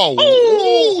 wow,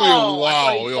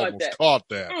 he almost caught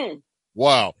that.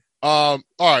 Wow. All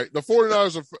right, the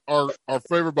 49ers are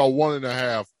favored by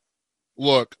 1.5.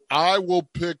 Look, I will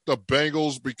pick the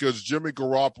Bengals because Jimmy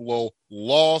Garoppolo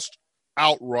lost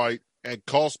outright and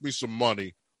cost me some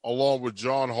money, along with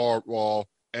John Harbaugh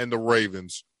and the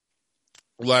Ravens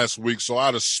last week. So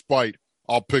out of spite,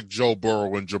 I'll pick Joe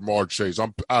Burrow and Jamar Chase.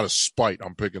 I'm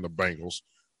picking the Bengals.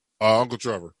 Uncle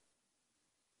Trevor.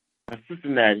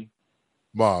 Cincinnati.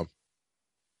 Mom.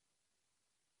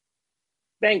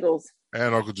 Bengals.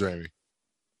 And Uncle Jamie.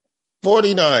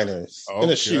 49ers in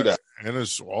a shootout. In a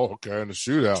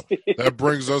shootout. That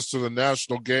brings us to the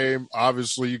national game.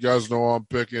 Obviously, you guys know I'm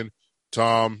picking.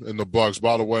 Tom and the Bucs.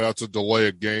 By the way, that's a delay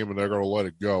a game, and they're going to let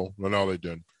it go. No, they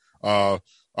didn't. All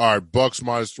right, Bucs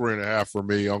minus 3.5 for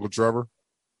me. Uncle Trevor?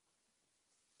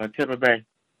 Tampa Bay.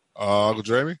 Uncle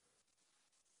Jamie?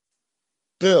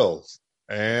 Bills.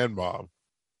 And Mom?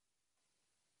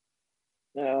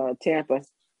 Tampa.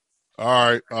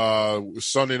 All right,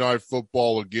 Sunday Night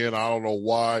Football again. I don't know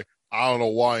why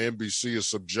NBC is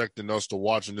subjecting us to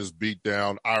watching this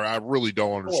beatdown. I really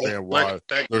don't understand why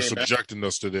they're subjecting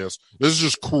us to this. This is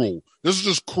just cruel. This is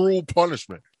just cruel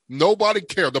punishment. Nobody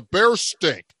cares. The Bears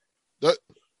stink.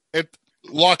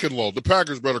 Lock and load. The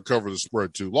Packers better cover the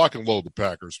spread too. Lock and load the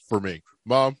Packers for me.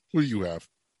 Mom, who do you have?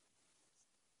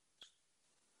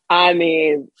 I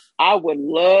mean, I would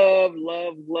love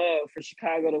for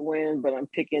Chicago to win, but I'm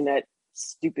picking that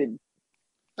stupid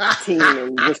team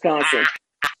in Wisconsin.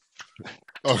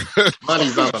 Okay.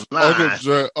 Money's on the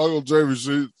line. Uncle Jamie,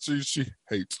 she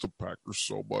hates the Packers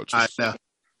so much. I know.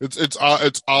 It's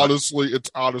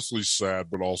honestly sad,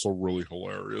 but also really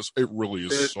hilarious. It really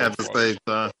is. So at the same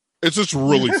time. It's just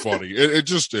really funny. It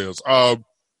just is.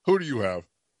 Who do you have?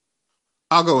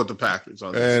 I'll go with the Packers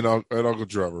on this. And Uncle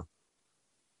Trevor.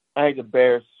 I think the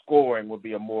Bears scoring would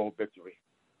be a moral victory.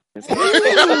 Well,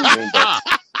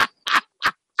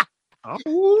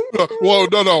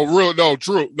 no,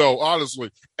 true. No,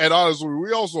 honestly. And honestly,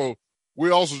 we also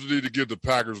need to give the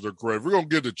Packers their credit. We're gonna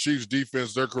give the Chiefs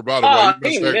defense their credit. By the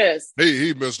way,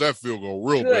 he missed that field goal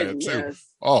real bad too.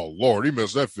 Oh Lord, he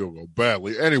missed that field goal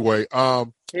badly. Anyway,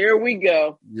 here we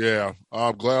go. Yeah,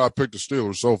 I'm glad I picked the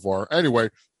Steelers so far. Anyway,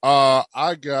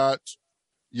 I got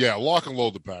lock and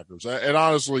load the Packers. And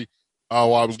honestly, what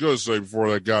I was going to say before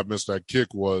that guy missed that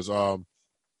kick was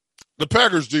the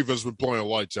Packers defense has been playing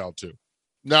lights out too.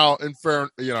 Now, in fair,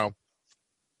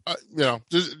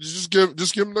 just give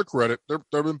them their credit.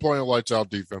 They've been playing lights out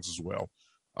defense as well,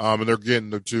 and they're getting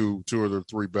the two of their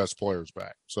three best players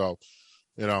back. So,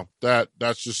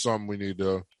 that's just something we need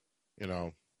to,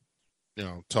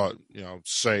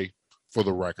 say for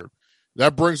the record.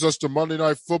 That brings us to Monday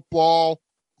Night Football.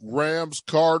 Rams,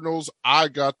 Cardinals. I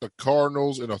got the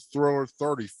Cardinals in a thriller,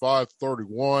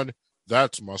 35-31.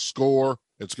 That's my score.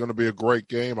 It's going to be a great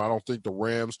game. I don't think the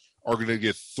Rams are going to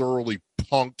get thoroughly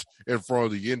punked in front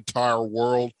of the entire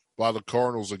world by the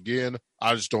Cardinals again.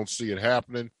 I just don't see it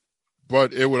happening.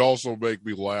 But it would also make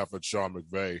me laugh at Sean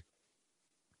McVay.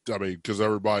 I mean, because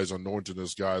everybody's anointing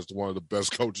this guy as one of the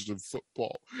best coaches in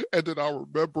football. And then I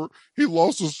remember he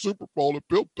lost a Super Bowl to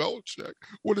Bill Belichick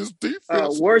when his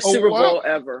defense worst Super Bowl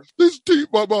ever. His team,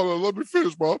 let me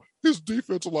finish, Mom. His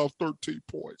defense allowed 13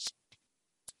 points.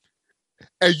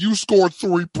 And you scored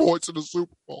 3 points in the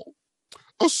Super Bowl.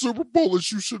 A Super Bowl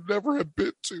that you should never have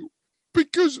been to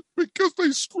because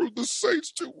they screwed the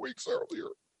Saints 2 weeks earlier.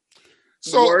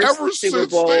 So ever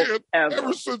since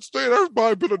then,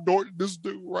 everybody been anointing this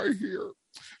dude right here,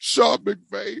 Sean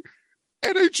McVay.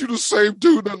 And ain't you the same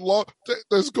dude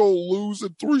that's going to lose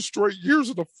in 3 straight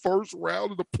years in the first round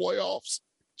of the playoffs?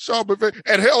 Sean McVay.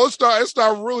 And hell, it's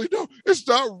not really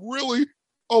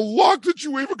a lock that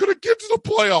you even going to get to the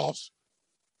playoffs.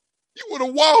 You in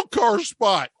a wild card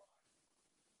spot.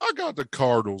 I got the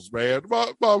Cardinals, man.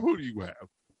 Bob, who do you have?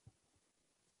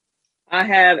 I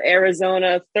have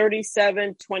Arizona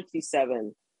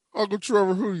 37-27. Uncle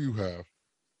Trevor, who do you have?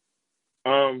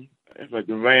 It's like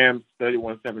the Rams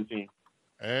 31-17.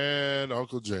 And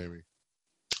Uncle Jamie.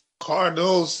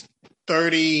 Cardinals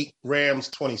 30, Rams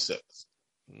 26.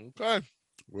 Okay.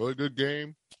 Really good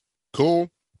game. Cool.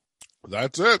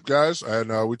 That's it, guys.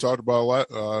 And we talked about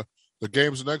the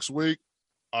games next week.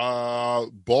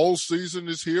 Bowl season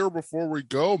is here before we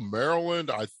go.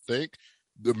 Maryland, I think.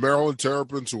 The Maryland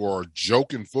Terrapins, who are a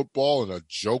joke in football and a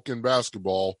joke in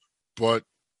basketball, but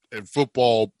in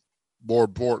football, more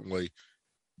importantly,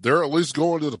 they're at least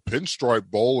going to the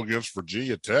Pinstripe Bowl against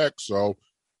Virginia Tech. So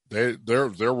their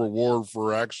reward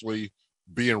for actually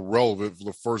being relevant for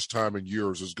the first time in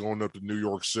years is going up to New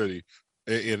York City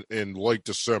in late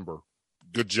December.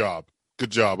 Good job.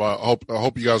 Good job. I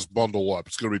hope you guys bundle up.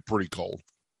 It's going to be pretty cold.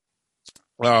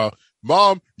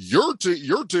 Mom, your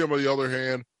team, on the other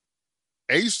hand,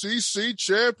 ACC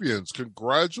champions.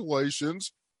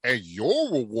 Congratulations. And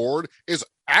your reward is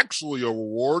actually a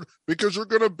reward because you're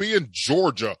going to be in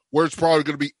Georgia, where it's probably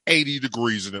going to be 80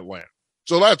 degrees in Atlanta.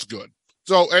 So that's good.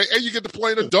 So, and you get to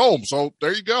play in a dome. So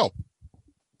there you go.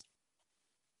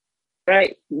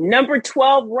 Right. Number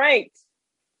 12 ranked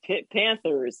Pitt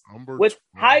Panthers with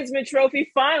Heisman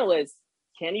Trophy finalist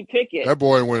Kenny Pickett. That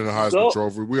boy ain't winning the Heisman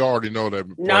Trophy. We already know that.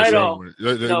 Not at all. We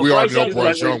already know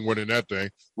Bryce Young winning that thing.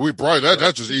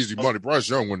 That's just easy money. Bryce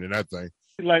Young winning that thing.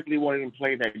 He likely won't even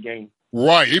play that game.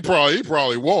 Right. He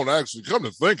probably won't, actually. Come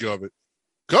to think of it.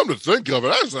 Come to think of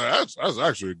it, that's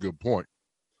actually a good point.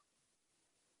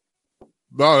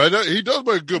 No, he does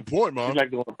make a good point, man. He's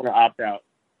like the one for the opt out.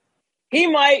 He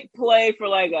might play for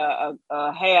like a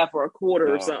half or a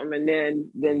quarter or something,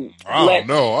 and then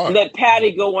let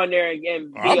Patty go on there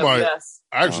and be a mess.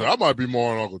 Actually, I might be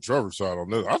more on Uncle Trevor's side on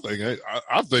this.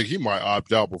 I think he might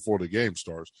opt out before the game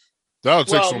starts. That'll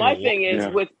take some. My thing is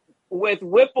with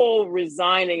Whipple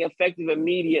resigning effective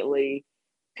immediately,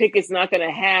 Pickett's not going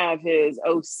to have his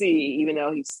OC, even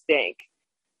though he stank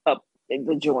up in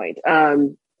the joint.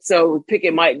 So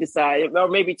Pickett might decide, or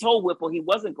maybe told Whipple he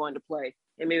wasn't going to play.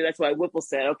 And maybe that's why Whipple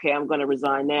said, okay, I'm going to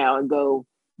resign now and go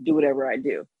do whatever I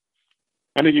do.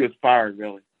 I think he was fired,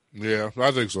 really. Yeah,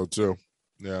 I think so, too.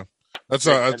 Yeah. That's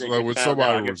like when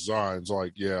somebody resigns,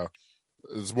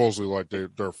 it's mostly like they're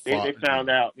fired. They found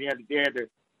out he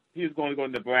was going to go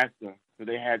to Nebraska, so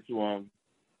they had to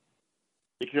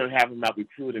they couldn't have him out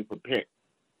recruiting for Pitt.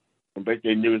 But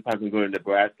they knew he was probably going to go to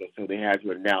Nebraska, so they had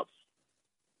to announce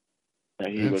that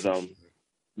he was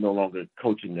no longer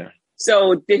coaching there.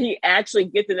 So did he actually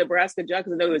get the Nebraska job?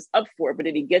 Because I know he was up for it, but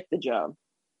did he get the job?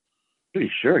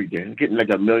 Pretty sure he did. He's getting like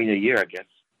 $1 million a year, I guess.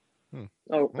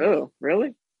 Oh,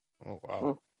 really? Oh, wow.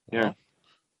 Oh. Yeah.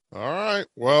 All right.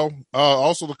 Well,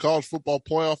 also the college football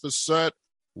playoff is set.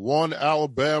 1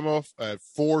 Alabama at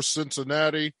 4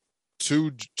 Cincinnati,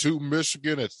 2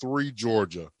 Michigan at 3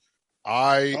 Georgia.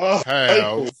 I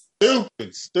have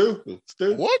stupid.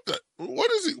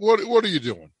 What is he? What are you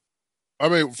doing? I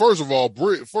mean, first of all,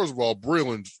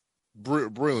 Breland's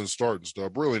starting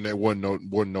stuff. Breland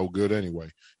wasn't no good anyway.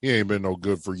 He ain't been no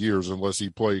good for years unless he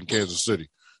played in Kansas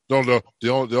City. Don't know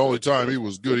the only time he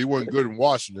was good, he wasn't good in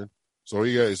Washington. So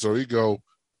he goes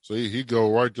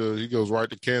right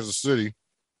to Kansas City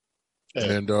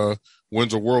and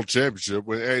wins a world championship.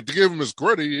 And to give him his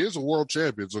credit, he is a world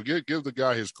champion. So give the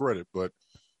guy his credit. But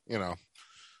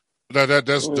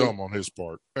that's dumb on his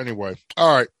part. Anyway,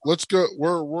 all right, let's go.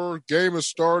 We're game has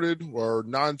started. We're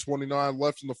 9:29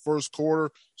 left in the first quarter.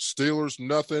 Steelers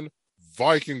nothing,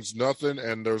 Vikings nothing,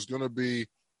 and there's going to be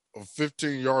a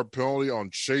 15-yard penalty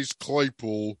on Chase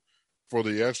Claypool for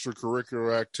the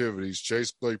extracurricular activities.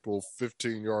 Chase Claypool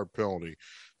 15-yard penalty.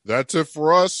 That's it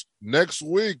for us. Next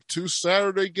week, 2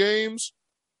 Saturday games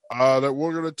that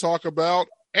we're going to talk about,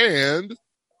 and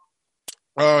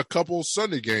a couple of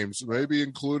Sunday games, maybe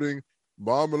including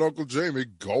Mom and Uncle Jamie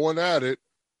going at it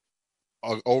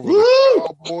over the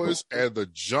Cowboys and the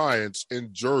Giants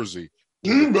in Jersey.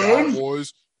 Will the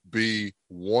Cowboys be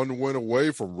 1 win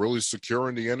away from really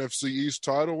securing the NFC East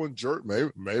title in Jersey?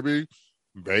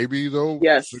 Maybe they'll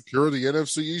secure the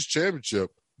NFC East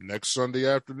championship next Sunday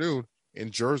afternoon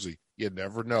in Jersey. You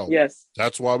never know. Yes.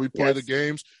 That's why we play the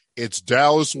games. It's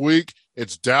Dallas week.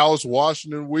 It's Dallas,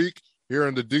 Washington week here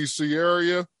in the D.C.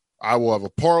 area. I will have a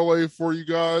parlay for you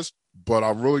guys, but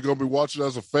I'm really going to be watching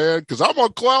as a fan because I'm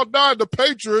on cloud 9. The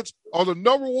Patriots are the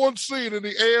number 1 seed in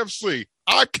the AFC.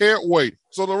 I can't wait.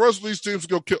 So the rest of these teams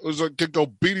can go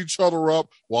beat each other up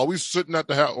while we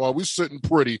sitting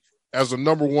pretty as the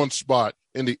number 1 spot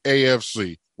in the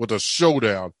AFC with a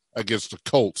showdown against the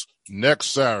Colts next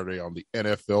Saturday on the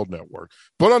NFL Network.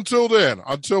 But until then,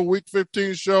 until Week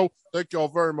 15 show, thank y'all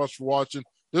very much for watching.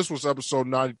 This was episode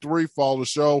 93. Follow the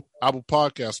show, Apple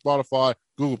Podcasts, Spotify,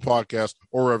 Google Podcasts,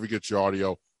 or wherever you get your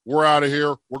audio. We're out of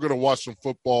here. We're going to watch some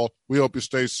football. We hope you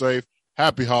stay safe.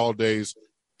 Happy holidays,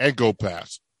 and go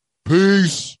Pats.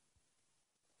 Peace.